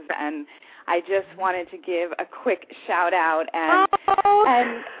is, and I just wanted to give a quick shout out and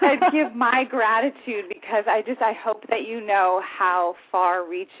give my gratitude, because I hope that you know how far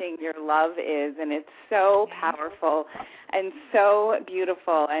reaching your love is, and it's so powerful and so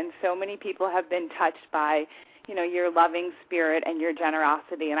beautiful, and so many people have been touched by your loving spirit and your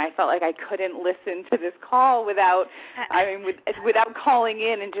generosity, and I felt like I couldn't listen to this call without calling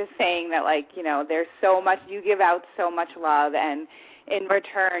in and just saying that, there's so much, you give out so much love, and in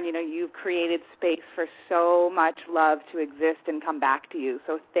return, you've created space for so much love to exist and come back to you.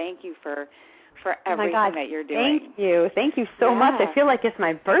 So thank you for everything that you're doing. Thank you. Thank you so much. I feel like it's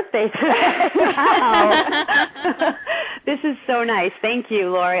my birthday today. Wow. This is so nice. Thank you,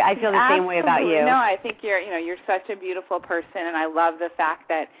 Lori. I feel the same way about you. No, I think you're such a beautiful person, and I love the fact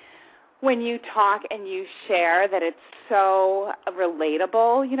that when you talk and you share that it's so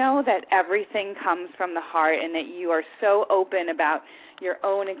relatable, that everything comes from the heart, and that you are so open about your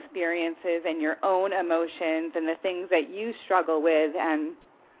own experiences and your own emotions and the things that you struggle with, and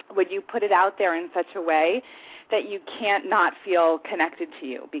would you put it out there in such a way that you can't not feel connected to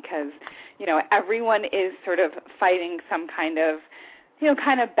you, because, everyone is sort of fighting some kind of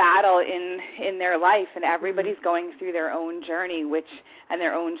battle in their life, and everybody's going through their own journey, and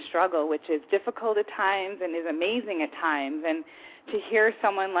their own struggle, which is difficult at times and is amazing at times. And to hear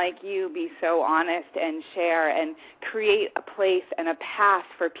someone like you be so honest and share and create a place and a path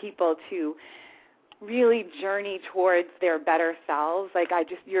for people to really journey towards their better selves,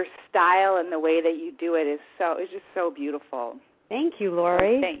 your style and the way that you do it is just so beautiful. Thank you,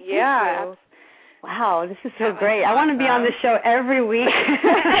 Lori. Thank you. Wow, this is so great. I want to be on the show every week.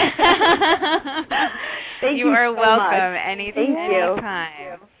 Thank you are so welcome. Much.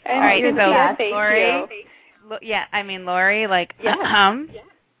 Anytime. And all right, so thank Lori, Lori,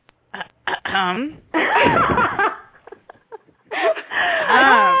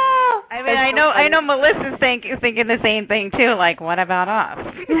 I know Melissa's thinking the same thing too. What about us?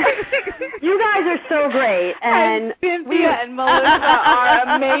 You guys are so great, and Cynthia and Melissa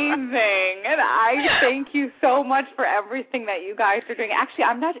are amazing, and I thank you so much for everything that you guys are doing. Actually,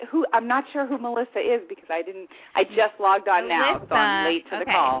 I'm not sure who Melissa is, because I just logged on Melissa, now, so I'm late to the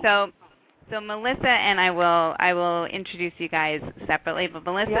call. So Melissa and I will introduce you guys separately, but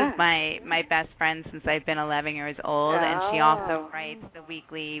Melissa's my best friend since I've been 11 years old, and she also writes the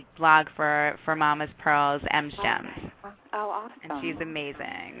weekly blog for Mama's Pearls, M's Gems. Oh, awesome! And she's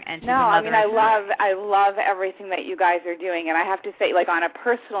amazing. And she's I love everything that you guys are doing, and I have to say, like on a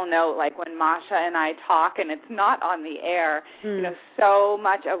personal note, like when Masha and I talk, and it's not on the air, so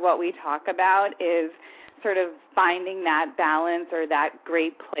much of what we talk about is sort of finding that balance or that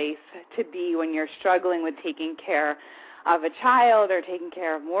great place to be when you're struggling with taking care of a child or taking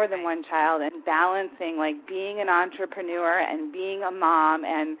care of more than one child, and balancing like being an entrepreneur and being a mom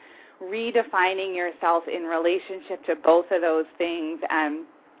and redefining yourself in relationship to both of those things. And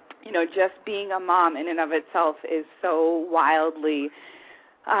just being a mom in and of itself is so wildly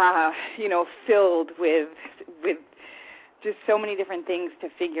filled with just so many different things to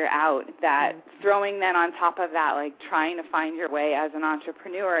figure out, that throwing then on top of that, like trying to find your way as an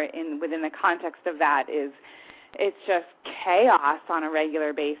entrepreneur within the context of that it's just chaos on a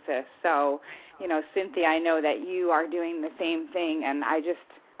regular basis. So, Cynthia, I know that you are doing the same thing, and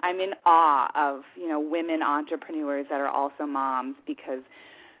I'm in awe of, women entrepreneurs that are also moms, because,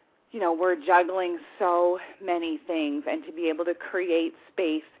 we're juggling so many things, and to be able to create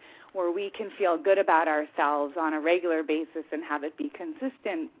space where we can feel good about ourselves on a regular basis and have it be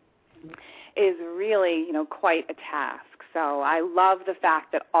consistent is really, quite a task. So I love the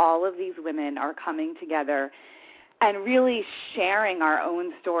fact that all of these women are coming together and really sharing our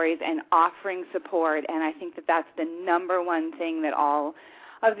own stories and offering support. And I think that that's the number one thing that all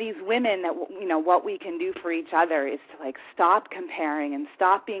of these women, that what we can do for each other is to like stop comparing and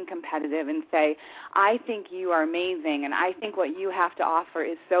stop being competitive and say, I think you are amazing, and I think what you have to offer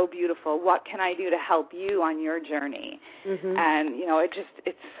is so beautiful. What can I do to help you on your journey? Mm-hmm. And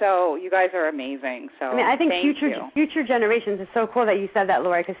it's so, you guys are amazing. So I think future generations, is so cool that you said that,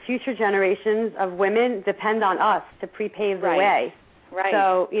 Lori, because future generations of women depend on us to prepave the way. Right.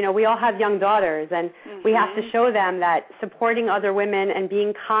 So, we all have young daughters, and we have to show them that supporting other women and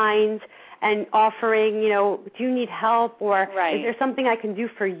being kind and offering, do you need help, or is there something I can do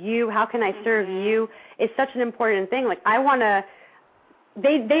for you? How can I serve you? It's such an important thing. Like,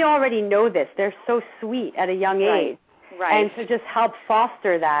 they already know this. They're so sweet at a young age. Right. And to just help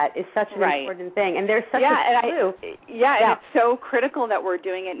foster that is such an important thing. And there's such a clue. And it's so critical that we're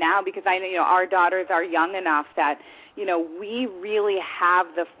doing it now, because I know, our daughters are young enough that, we really have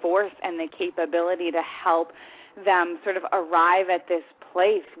the force and the capability to help them sort of arrive at this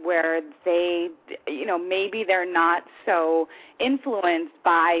place where they, maybe they're not so influenced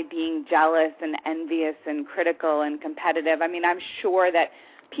by being jealous and envious and critical and competitive. I mean, I'm sure that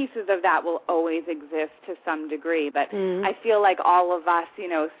pieces of that will always exist to some degree, but I feel like all of us,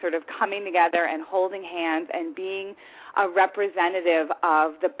 sort of coming together and holding hands and being a representative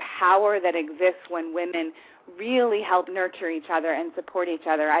of the power that exists when women really help nurture each other and support each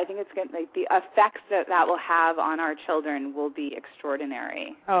other. I think it's going to, like, the effects that will have on our children will be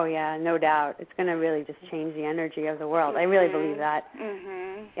extraordinary. Oh, yeah, no doubt. It's going to really just change the energy of the world. I really believe that.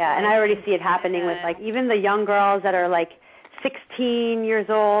 Yeah, and I already see it happening with, like, even the young girls that are, like, 16 years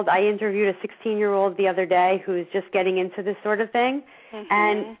old. I interviewed a 16-year-old the other day who's just getting into this sort of thing,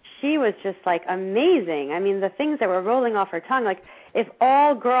 and she was just, like, amazing. I mean, the things that were rolling off her tongue, like, if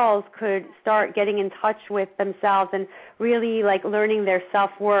all girls could start getting in touch with themselves and really, like, learning their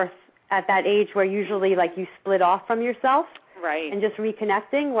self-worth at that age where usually, like, you split off from yourself and just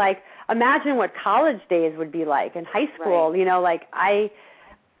reconnecting, like, imagine what college days would be like in high school, like, I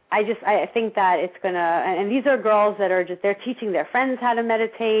think that it's going to, and these are girls that are just, they're teaching their friends how to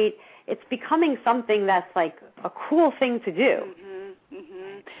meditate. It's becoming something that's like a cool thing to do.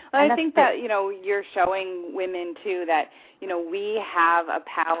 Well, I think that, you're showing women, too, that, we have a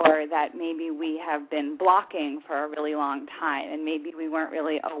power that maybe we have been blocking for a really long time, and maybe we weren't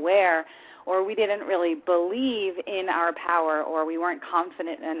really aware, or we didn't really believe in our power, or we weren't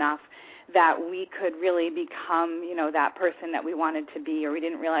confident enough that we could really become, that person that we wanted to be, or we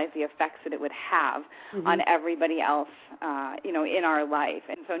didn't realize the effects that it would have on everybody else, in our life.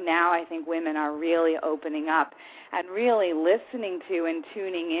 And so now I think women are really opening up and really listening to and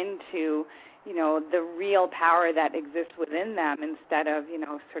tuning into, the real power that exists within them, instead of,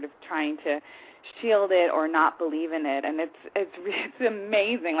 sort of trying to shield it or not believe in it. And it's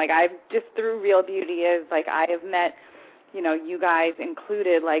amazing. Like, I've just, through Real Beauty Is, like, I have met, you guys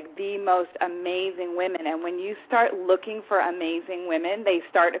included, like, the most amazing women. And when you start looking for amazing women, they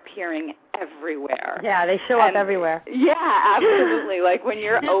start appearing everywhere. Yeah, they show up everywhere. Yeah, absolutely. Like, when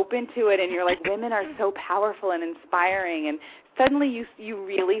you're open to it and you're like, women are so powerful and inspiring, and suddenly you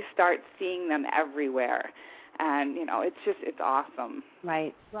really start seeing them everywhere. and, it's awesome.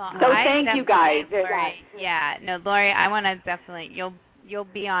 Right. Well, so thank you guys. Lori, Lori, I want to definitely, you'll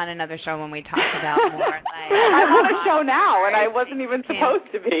be on another show when we talk about more. Like, I'm on a show now, and I wasn't even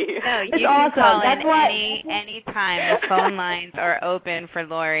supposed to be. No, it's you awesome. can call That's in any time. The phone lines are open for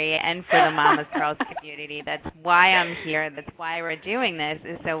Lori and for the Mama's Pearls community. That's why I'm here. That's why we're doing this,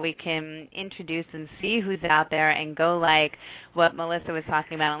 is so we can introduce and see who's out there and go like what Melissa was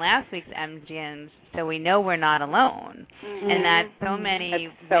talking about in last week's MGMs, so we know we're not alone. And that so many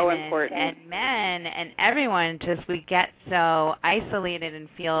women and men and everyone we get so isolated and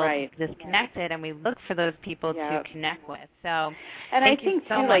feel disconnected, and we look for those people to connect with. So thank you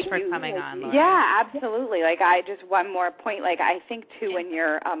so much for coming on, Laura. Yeah, absolutely. Like, one more point, like, I think, too, when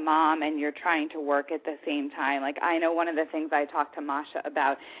you're a mom and you're trying to work at the same time, like, I know one of the things I talked to Masha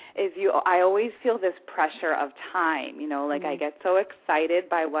about is I always feel this pressure of time, like I get so excited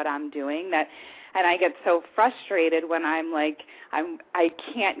by what I'm doing and I get so frustrated when I'm like, I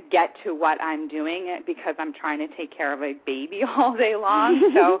can't get to what I'm doing because I'm trying to take care of a baby all day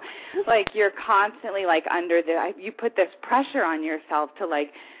long. So, like, you're constantly, like, you put this pressure on yourself to,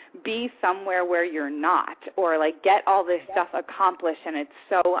 like, be somewhere where you're not, or, like, get all this stuff accomplished, and it's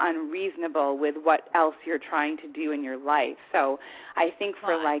so unreasonable with what else you're trying to do in your life. So I think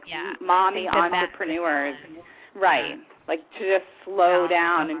for, mommy entrepreneurs, like, to just slow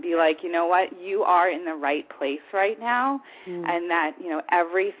down and be like, you know what, you are in the right place right now, and that,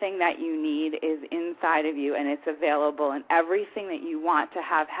 everything that you need is inside of you, and it's available, and everything that you want to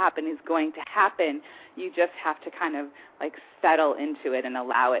have happen is going to happen. You just have to kind of, like, settle into it and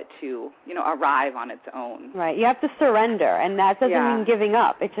allow it to, arrive on its own. Right. You have to surrender, and that doesn't mean giving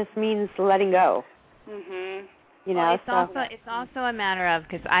up. It just means letting go. Mm-hmm. It's also a matter of,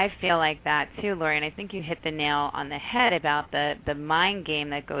 because I feel like that too, Lori, and I think you hit the nail on the head about the mind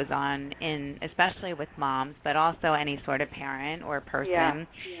game that goes on especially with moms, but also any sort of parent or person,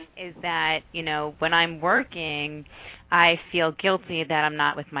 is that, when I'm working, I feel guilty that I'm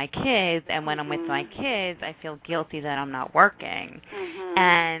not with my kids, and when I'm with my kids, I feel guilty that I'm not working.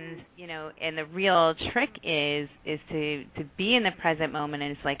 And, and the real trick is to be in the present moment,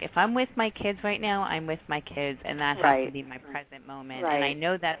 and it's like, if I'm with my kids right now, I'm with my kids, and that has to be my present moment. And I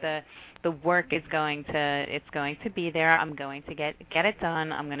know that the work is going to be there. I'm going to get it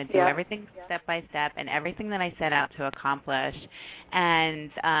done. I'm going to do everything step by step, and everything that I set out to accomplish. And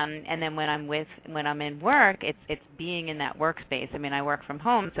then when I'm in work, it's being in that workspace. I mean, I work from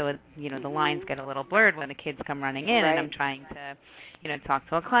home, so the lines get a little blurred when the kids come running in, and I'm trying to talk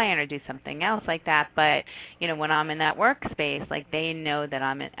to a client or do something else like that. But when I'm in that workspace, like, they know that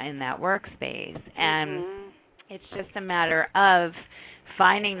I'm in that workspace, and it's just a matter of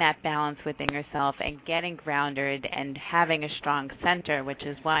finding that balance within yourself and getting grounded and having a strong center, which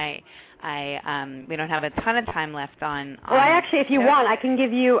is why we don't have a ton of time left on. Well, if you want, I can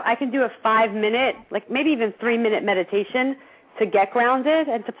do a 5-minute, like maybe even 3-minute meditation to get grounded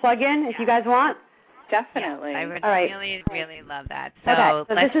and to plug in, if you guys want. Definitely. I would really, really love that. So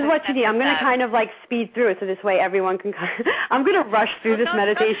this is what you need. I'm going to kind of, like, speed through it, so this way everyone can I'm going to rush through this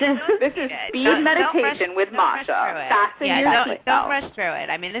meditation. This is speed meditation with Masha. Don't rush through it.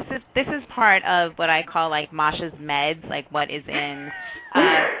 I mean, this is part of what I call, like, Masha's meds, like what is in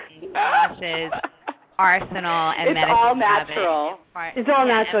Masha's arsenal and medicine. It's all natural. It's all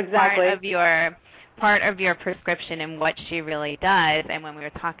natural, exactly. Part of your prescription and what she really does. And when we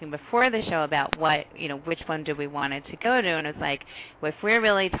were talking before the show about what, which one do we want it to go to, and it's like, well, if we're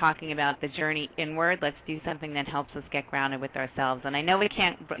really talking about the journey inward, let's do something that helps us get grounded with ourselves. And I know we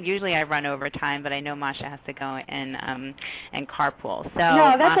can't, usually I run over time, but I know Masha has to go and carpool. So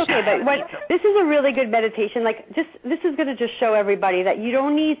no, that's Masha, okay. But this is a really good meditation. Like, this is going to just show everybody that you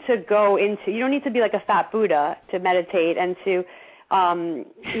don't need to you don't need to be like a fat Buddha to meditate, and to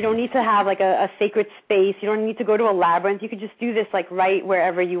you don't need to have, like, a sacred space. You don't need to go to a labyrinth. You could just do this, like, right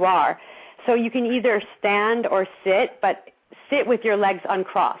wherever you are. So you can either stand or sit, but sit with your legs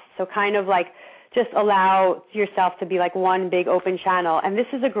uncrossed. So kind of like just allow yourself to be like one big open channel. And this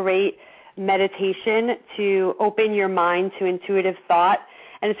is a great meditation to open your mind to intuitive thought.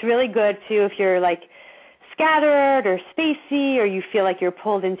 And it's really good, too, if you're, like, scattered or spacey, or you feel like you're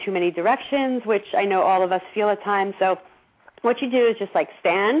pulled in too many directions, which I know all of us feel at times. So what you do is just, like,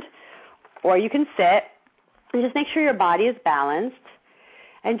 stand, or you can sit, and just make sure your body is balanced,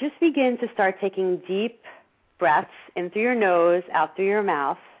 and just begin to start taking deep breaths in through your nose, out through your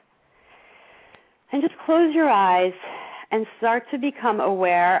mouth, and just close your eyes and start to become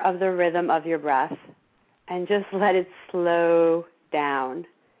aware of the rhythm of your breath, and just let it slow down,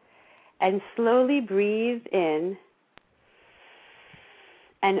 and slowly breathe in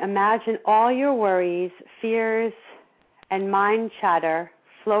and imagine all your worries, fears, and mind chatter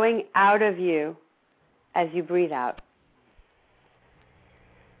flowing out of you as you breathe out.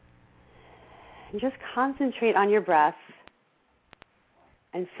 And just concentrate on your breath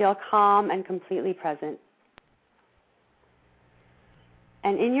and feel calm and completely present.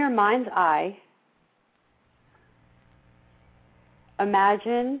 And in your mind's eye,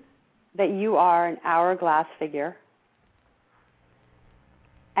 imagine that you are an hourglass figure,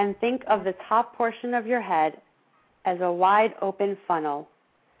 and think of the top portion of your head as a wide open funnel,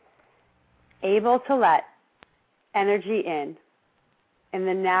 able to let energy in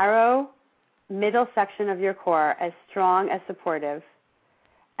the narrow middle section of your core as strong as supportive,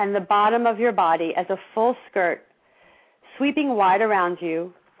 and the bottom of your body as a full skirt sweeping wide around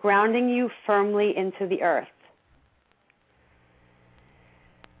you, grounding you firmly into the earth.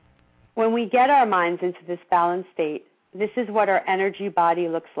 When we get our minds into this balanced state, this is what our energy body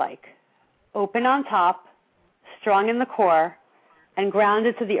looks like. Open on top, strong in the core, and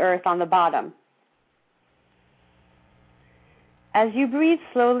grounded to the earth on the bottom. As you breathe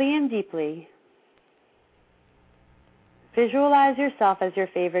slowly and deeply, visualize yourself as your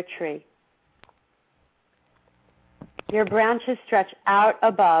favorite tree. Your branches stretch out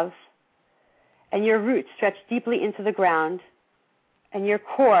above, and your roots stretch deeply into the ground, and your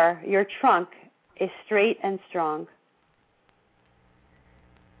core, your trunk, is straight and strong.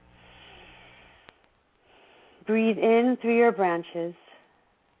 Breathe in through your branches,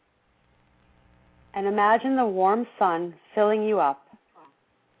 and imagine the warm sun filling you up.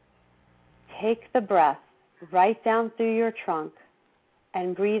 Take the breath right down through your trunk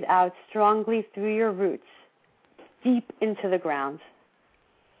and breathe out strongly through your roots, deep into the ground.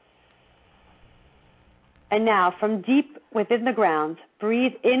 And now, from deep within the ground,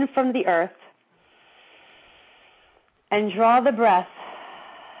 breathe in from the earth and draw the breath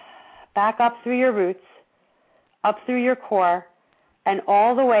back up through your roots, up through your core, and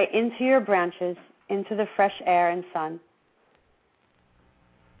all the way into your branches, into the fresh air and sun.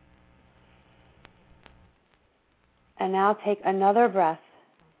 And now take another breath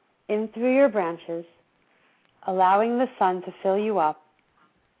in through your branches, allowing the sun to fill you up.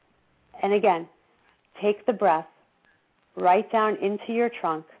 And again, take the breath right down into your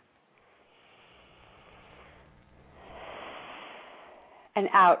trunk and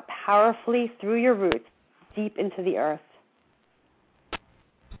out powerfully through your roots, deep into the earth.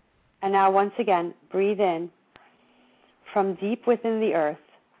 And now once again, breathe in from deep within the earth,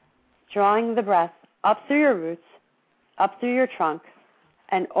 drawing the breath up through your roots, up through your trunk,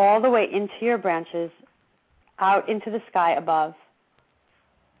 and all the way into your branches, out into the sky above.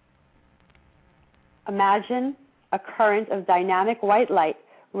 Imagine a current of dynamic white light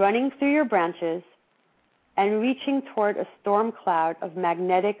running through your branches and reaching toward a storm cloud of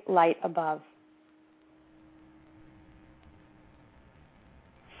magnetic light above.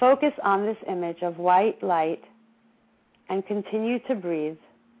 Focus on this image of white light and continue to breathe,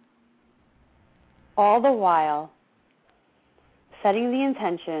 all the while setting the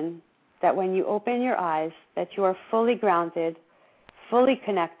intention that when you open your eyes, that you are fully grounded, fully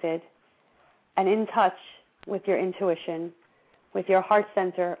connected, and in touch with your intuition, with your heart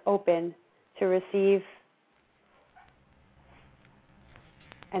center open to receive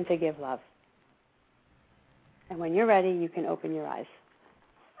and to give love. And when you're ready, you can open your eyes.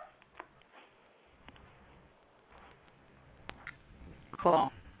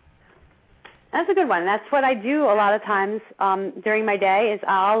 Cool. That's a good one. That's what I do a lot of times during my day is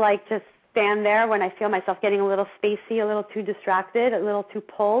I'll just stand there when I feel myself getting a little spacey, a little too distracted, a little too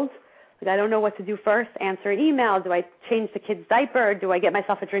pulled. I don't know what to do first. Answer an email. Do I change the kid's diaper? Do I get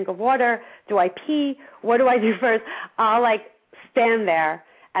myself a drink of water? Do I pee? What do I do first? I'll stand there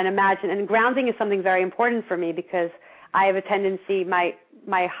and imagine. And grounding is something very important for me because I have a tendency, my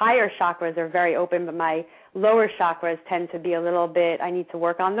higher chakras are very open, but my lower chakras tend to be a little bit, I need to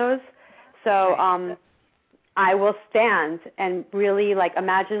work on those. So I will stand and really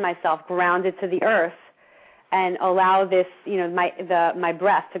imagine myself grounded to the earth and allow this, my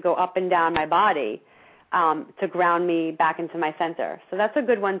breath to go up and down my body to ground me back into my center. So that's a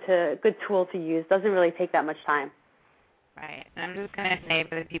good tool to use. Doesn't really take that much time. Right. And I'm just going to say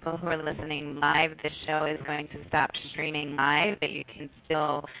for the people who are listening live, this show is going to stop streaming live, but you can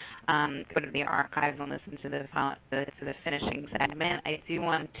still go to the archives and listen to the finishing segment. I do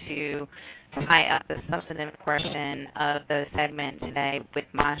want to tie up the substantive portion of the segment today with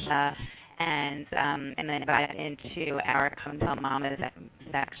Masha and then dive into our Come Tell Mama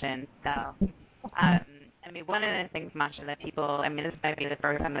section. So, one of the things, Masha, that people, this might be the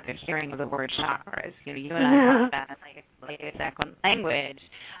first time that they're hearing of the word chakras. You and I talked about it like a second language,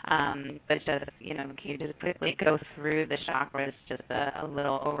 but just, can you just quickly go through the chakras, just a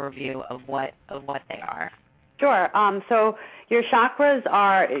little overview of what they are? Sure. So your chakras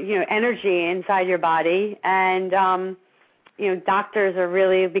are, energy inside your body, and, doctors are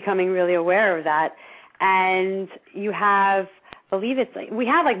really becoming really aware of that. And you have, we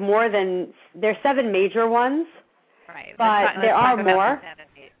have like more than, there's 7 major ones. Right. But there are more.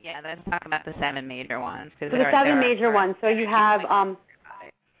 Let's talk about the 7 major ones. So the 7 major ones. So you have,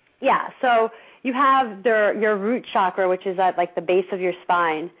 so you have your root chakra, which is at like the base of your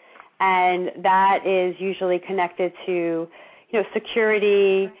spine, and that is usually connected to,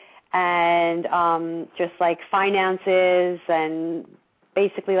 security and just like finances and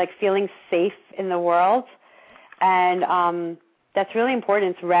basically like feeling safe in the world, and that's really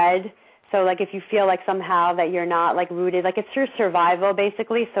important. It's red. So, like, if you feel like somehow that you're not, like, rooted, like, it's your survival,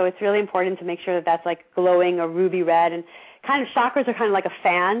 basically, so it's really important to make sure that that's, like, glowing or ruby red. And kind of chakras are kind of like a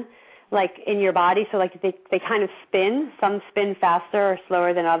fan, like, in your body, so, like, they kind of spin. Some spin faster or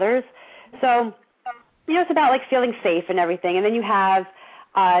slower than others. So, it's about, like, feeling safe and everything. And then you have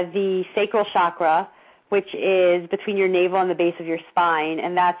the sacral chakra, which is between your navel and the base of your spine,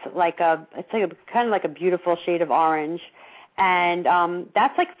 and that's like kind of like a beautiful shade of orange. And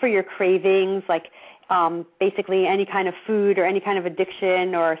that's like for your cravings, like basically any kind of food or any kind of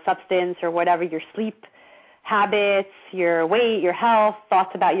addiction or substance or whatever, your sleep habits, your weight, your health,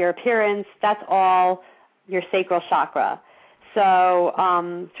 thoughts about your appearance, that's all your sacral chakra. So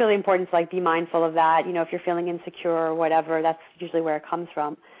it's really important to like be mindful of that. If you're feeling insecure or whatever, that's usually where it comes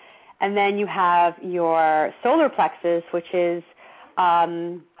from. And then you have your solar plexus, which is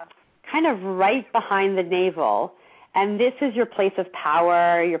kind of right behind the navel. And this is your place of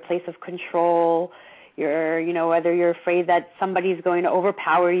power, your place of control, whether you're afraid that somebody's going to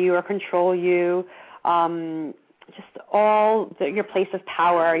overpower you or control you, just your place of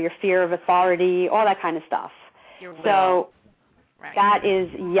power, your fear of authority, all that kind of stuff. So right. That is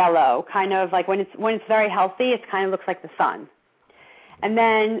yellow, kind of like when it's very healthy, it kind of looks like the sun. And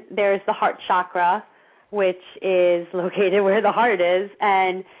then there's the heart chakra, which is located where the heart is,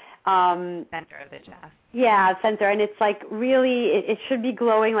 and center of the chest. Yeah, center, and it's like really, it should be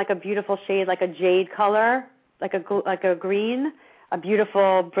glowing like a beautiful shade, like a jade color, like a green, a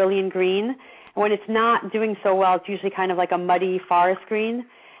beautiful, brilliant green. And when it's not doing so well, it's usually kind of like a muddy forest green.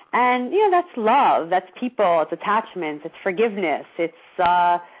 And, that's love, that's people, it's attachments, it's forgiveness, it's,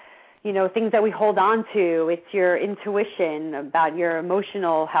 things that we hold on to, it's your intuition about your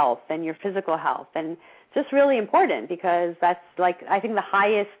emotional health and your physical health. And it's just really important because that's like, I think the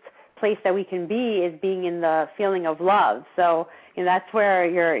highest place that we can be is being in the feeling of love. So that's where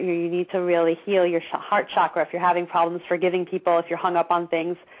you need to really heal your heart chakra. If you're having problems forgiving people, if you're hung up on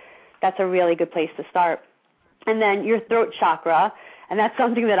things, that's a really good place to start. And then your throat chakra, and that's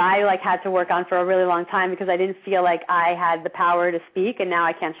something that I had to work on for a really long time because I didn't feel like I had the power to speak, and now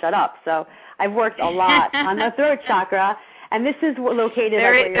I can't shut up. So I've worked a lot on the throat chakra. And this is located.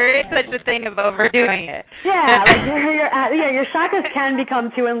 There is such a thing of overdoing it. Yeah, your chakras can become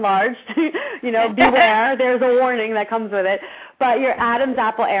too enlarged. Beware. There's a warning that comes with it. But your Adam's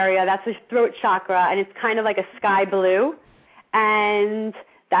apple area, that's the throat chakra, and it's kind of like a sky blue. And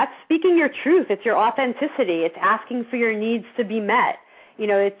that's speaking your truth. It's your authenticity. It's asking for your needs to be met.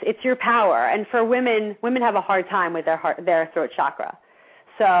 It's your power. And for women have a hard time with their throat chakra.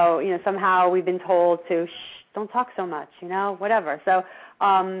 So somehow we've been told to don't talk so much, whatever. So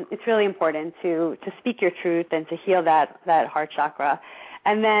it's really important to speak your truth and to heal that heart chakra.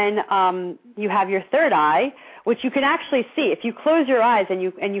 And then you have your third eye, which you can actually see. If you close your eyes and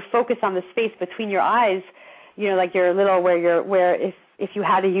you focus on the space between your eyes, like your little where if you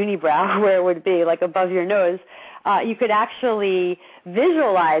had a unibrow, where it would be, like above your nose, you could actually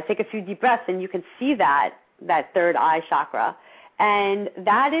visualize, take a few deep breaths, and you can see that third eye chakra. And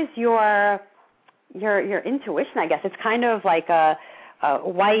that is your intuition, I guess. It's kind of like a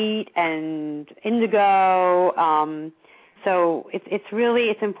white and indigo. So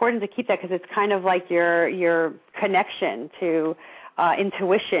it's important to keep that because it's kind of like your connection to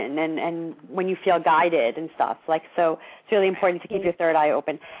intuition and when you feel guided and stuff. So it's really important to keep your third eye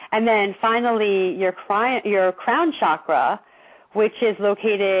open. And then finally your crown chakra, which is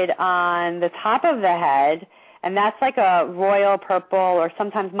located on the top of the head, and that's like a royal purple, or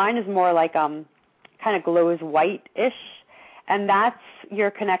sometimes mine is more like kind of glows white-ish, and that's your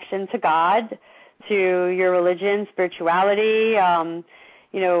connection to God, to your religion, spirituality,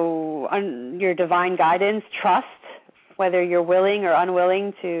 your divine guidance, trust, whether you're willing or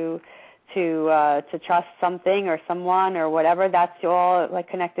unwilling to trust something or someone or whatever. That's all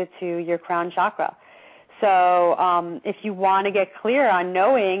connected to your crown chakra. So if you want to get clear on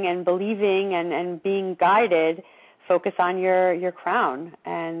knowing and believing and being guided, focus on your crown.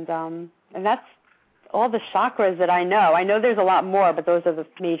 And that's all the chakras that I know. I know there's a lot more, but those are the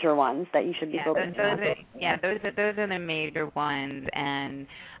major ones that you should be focusing on. Those are the major ones. And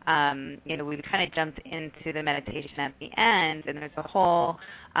we kind of jumped into the meditation at the end, and there's a whole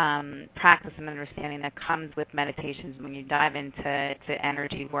practice and understanding that comes with meditations when you dive into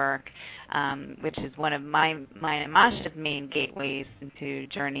energy work, which is one of my and Masha's main gateways into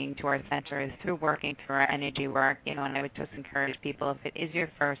journeying to our center is through working through our energy work. And I would just encourage people, if it is your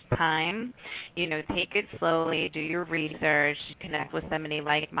first time, take it slowly, do your research, connect with somebody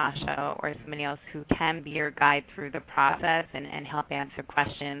like Masha or somebody else who can be your guide through the process and help answer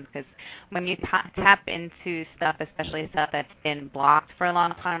questions. Because when you tap into stuff, especially stuff that's been blocked for a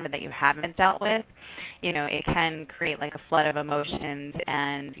long time or that you haven't dealt with, it can create like a flood of emotions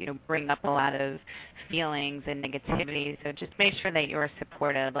and, bring up a lot of feelings and negativity. So just make sure that you're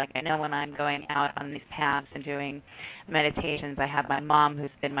supportive. Like I know when I'm going out on these paths and doing meditations, I have my mom who's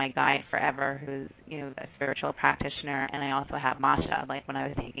been my guide forever, who's, a spiritual practitioner, and I also have Masha. Like when I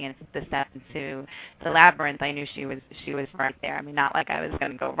was taking the step into the Labrynth, I knew she was right there. I mean, not like I was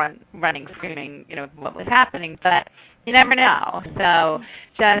going to go running, screaming, what was happening, but you never know. So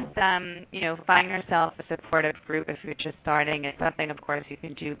just, find yourself a supportive group if you're just starting. It's something, of course, you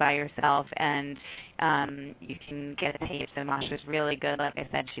can do by yourself, and you can get tapes, and Masha's really good. Like I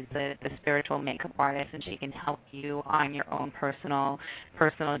said, she's the spiritual makeup artist, and she can help you on your own personal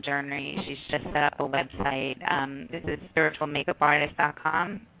journey. She's just set up a website. This is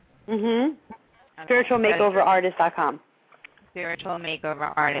spiritualmakeupartist.com. Mm-hmm. Okay. Spiritualmakeoverartist.com.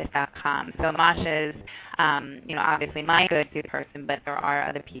 spiritualmakeoverartist.com. So Masha's, obviously my go-to person, but there are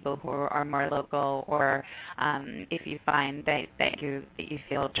other people who are more local, or if you find that you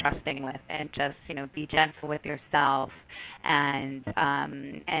feel trusting with, and just be gentle with yourself, and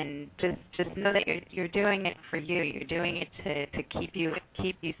just know that you're doing it for you. You're doing it to keep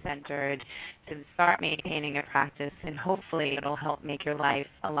you centered, to start maintaining a practice, and hopefully it'll help make your life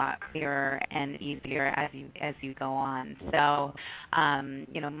a lot clearer and easier as you go on. So,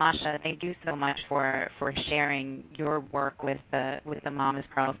 Masha, thank you so much for sharing your work with the Mama's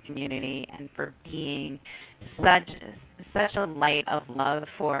Pearls community, and for being such a light of love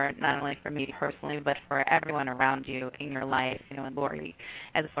for not only for me personally, but for everyone around you in your life. And Lori,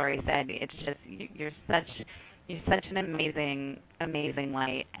 as Lori said, it's just you're such an amazing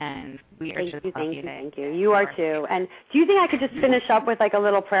light, and we are just lucky. Thank you. You are too. And do you think I could just finish up with like a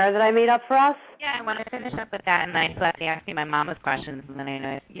little prayer that I made up for us? Yeah, I want to finish up with that, and I still have to ask you my mama's questions, and then I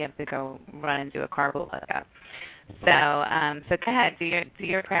know you have to go run and do a carpool pickup. So go ahead, do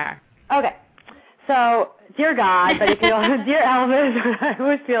your prayer. Okay. So, dear God, but if you don't, dear Elvis, I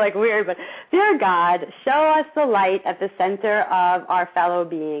always feel like weird, but dear God, show us the light at the center of our fellow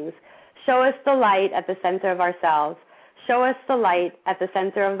beings. Show us the light at the center of ourselves. Show us the light at the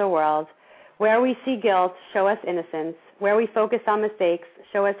center of the world. Where we see guilt, show us innocence. Where we focus on mistakes,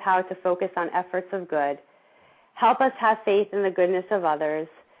 show us how to focus on efforts of good. Help us have faith in the goodness of others.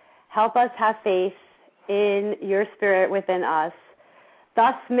 Help us have faith in your spirit within us.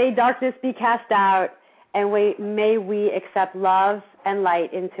 Thus may darkness be cast out, and may we accept love and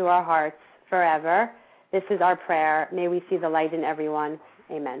light into our hearts forever. This is our prayer. May we see the light in everyone.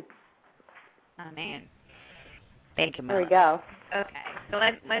 Amen. Amen. Thank you, There we go. Okay, so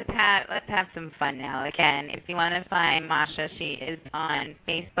let's have some fun now. Again, if you want to find Masha, she is on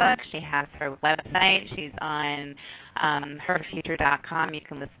Facebook. She has her website. She's on herfuture.com. You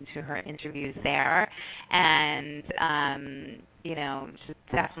can listen to her interviews there, and just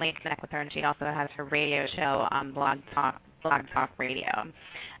definitely connect with her. And she also has her radio show on Blog Talk Radio.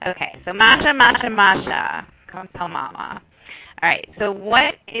 Okay, so Masha, come tell Mama. All right, so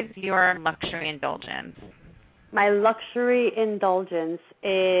what is your luxury indulgence? My luxury indulgence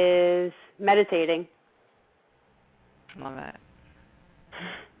is meditating. Love it.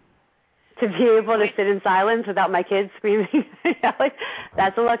 To be able to sit in silence without my kids screaming,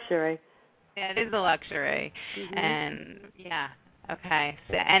 that's a luxury. Yeah, it is a luxury. Mm-hmm. And, yeah, okay.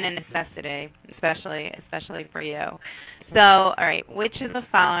 So, and a necessity, especially for you. So, all right, which of the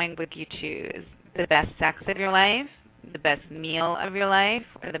following would you choose? The best sex of your life, the best meal of your life,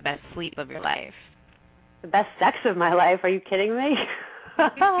 or the best sleep of your life? The best sex of my life. Are you kidding me?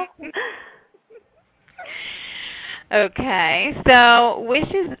 Okay. So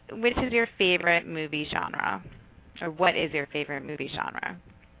which is your favorite movie genre? Or what is your favorite movie genre?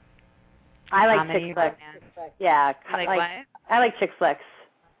 I like chick flicks. Yeah. Like what? I like chick flicks.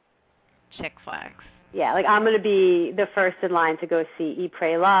 Chick flicks. Yeah, like I'm going to be the first in line to go see Eat,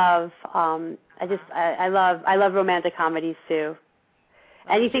 Pray, Love. I love romantic comedies too.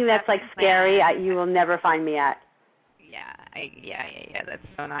 Anything that's like scary, you will never find me at. Yeah. That's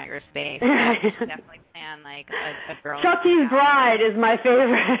so not your space. You should definitely plan like a girl. Chucky's Bride is my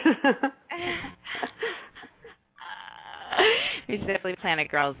favorite. We should definitely plan a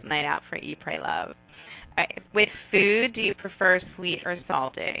girls' night out for Eat, Pray, Love. All right. With food, do you prefer sweet or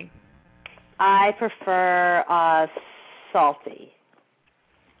salty? I prefer salty.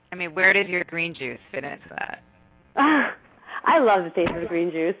 I mean, where does your green juice fit into that? I love the taste of the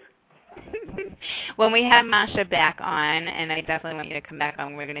green juice. When we have Masha back on, and I definitely want you to come back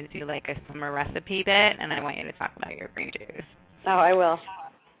on, we're going to do like a summer recipe bit, and I want you to talk about your green juice. Oh, I will.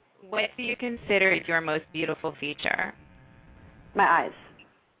 What do you consider your most beautiful feature? My eyes.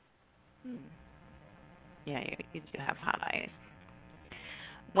 Yeah, you do have hot eyes.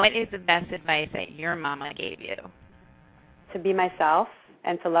 What is the best advice that your mama gave you? To be myself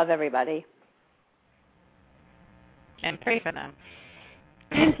and to love everybody. And pray for them.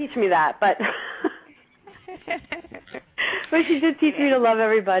 She didn't teach me that, but she did teach me to love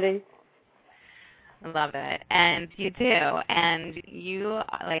everybody. Love it. And you do. And you,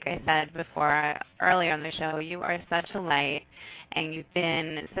 like I said before, earlier on the show, you are such a light, and you've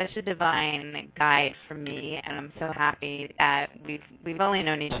been such a divine guide for me, and I'm so happy that we've only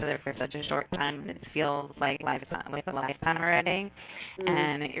known each other for such a short time, and it feels like a lifetime already. Mm-hmm.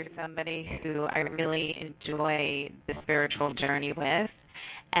 And you're somebody who I really enjoy the spiritual journey with.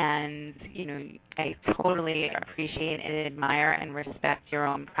 And, you know, I totally appreciate and admire and respect your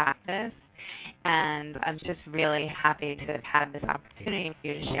own practice. And I'm just really happy to have had this opportunity for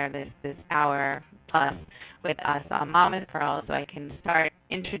you to share this hour plus with us on Mama's Pearl, so I can start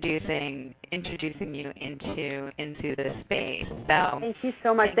introducing you into this space. So thank you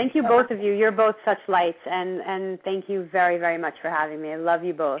so much. Thank you, both of you. You're both such lights, and thank you very, very much for having me. I love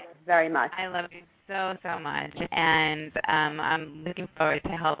you both very much. I love you so much, and I'm looking forward to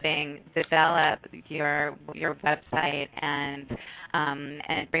helping develop your website and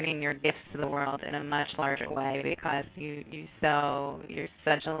bringing your gifts to the world in a much larger way, because you're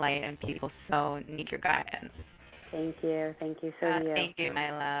such a light, and people so need your guidance. Thank you. So do you. Thank you,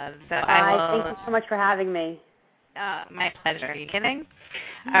 my love. So thank you so much for having me. My pleasure. Are you kidding?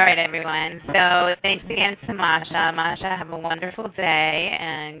 All right, everyone. So thanks again to Masha. Masha, have a wonderful day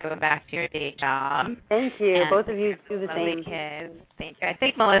and go back to your day job. Thank you. And both of you do the same. Kids. Thank you. I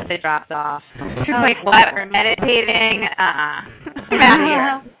think Melissa dropped off. She's like, what? We're meditating? I'm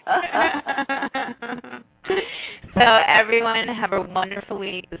out here. So everyone, have a wonderful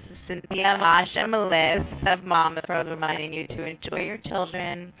week. This is Cynthia, Masha, and Melissa of Mama Pearl reminding you to enjoy your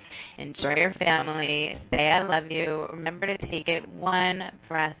children, enjoy your family, say I love you. Remember to take it one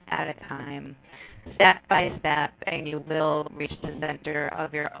breath at a time, step by step, and you will reach the center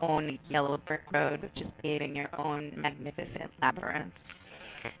of your own yellow brick road, which is paving your own magnificent labyrinth.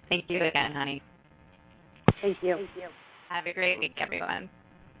 Thank you again, honey. Thank you. Have a great week, everyone.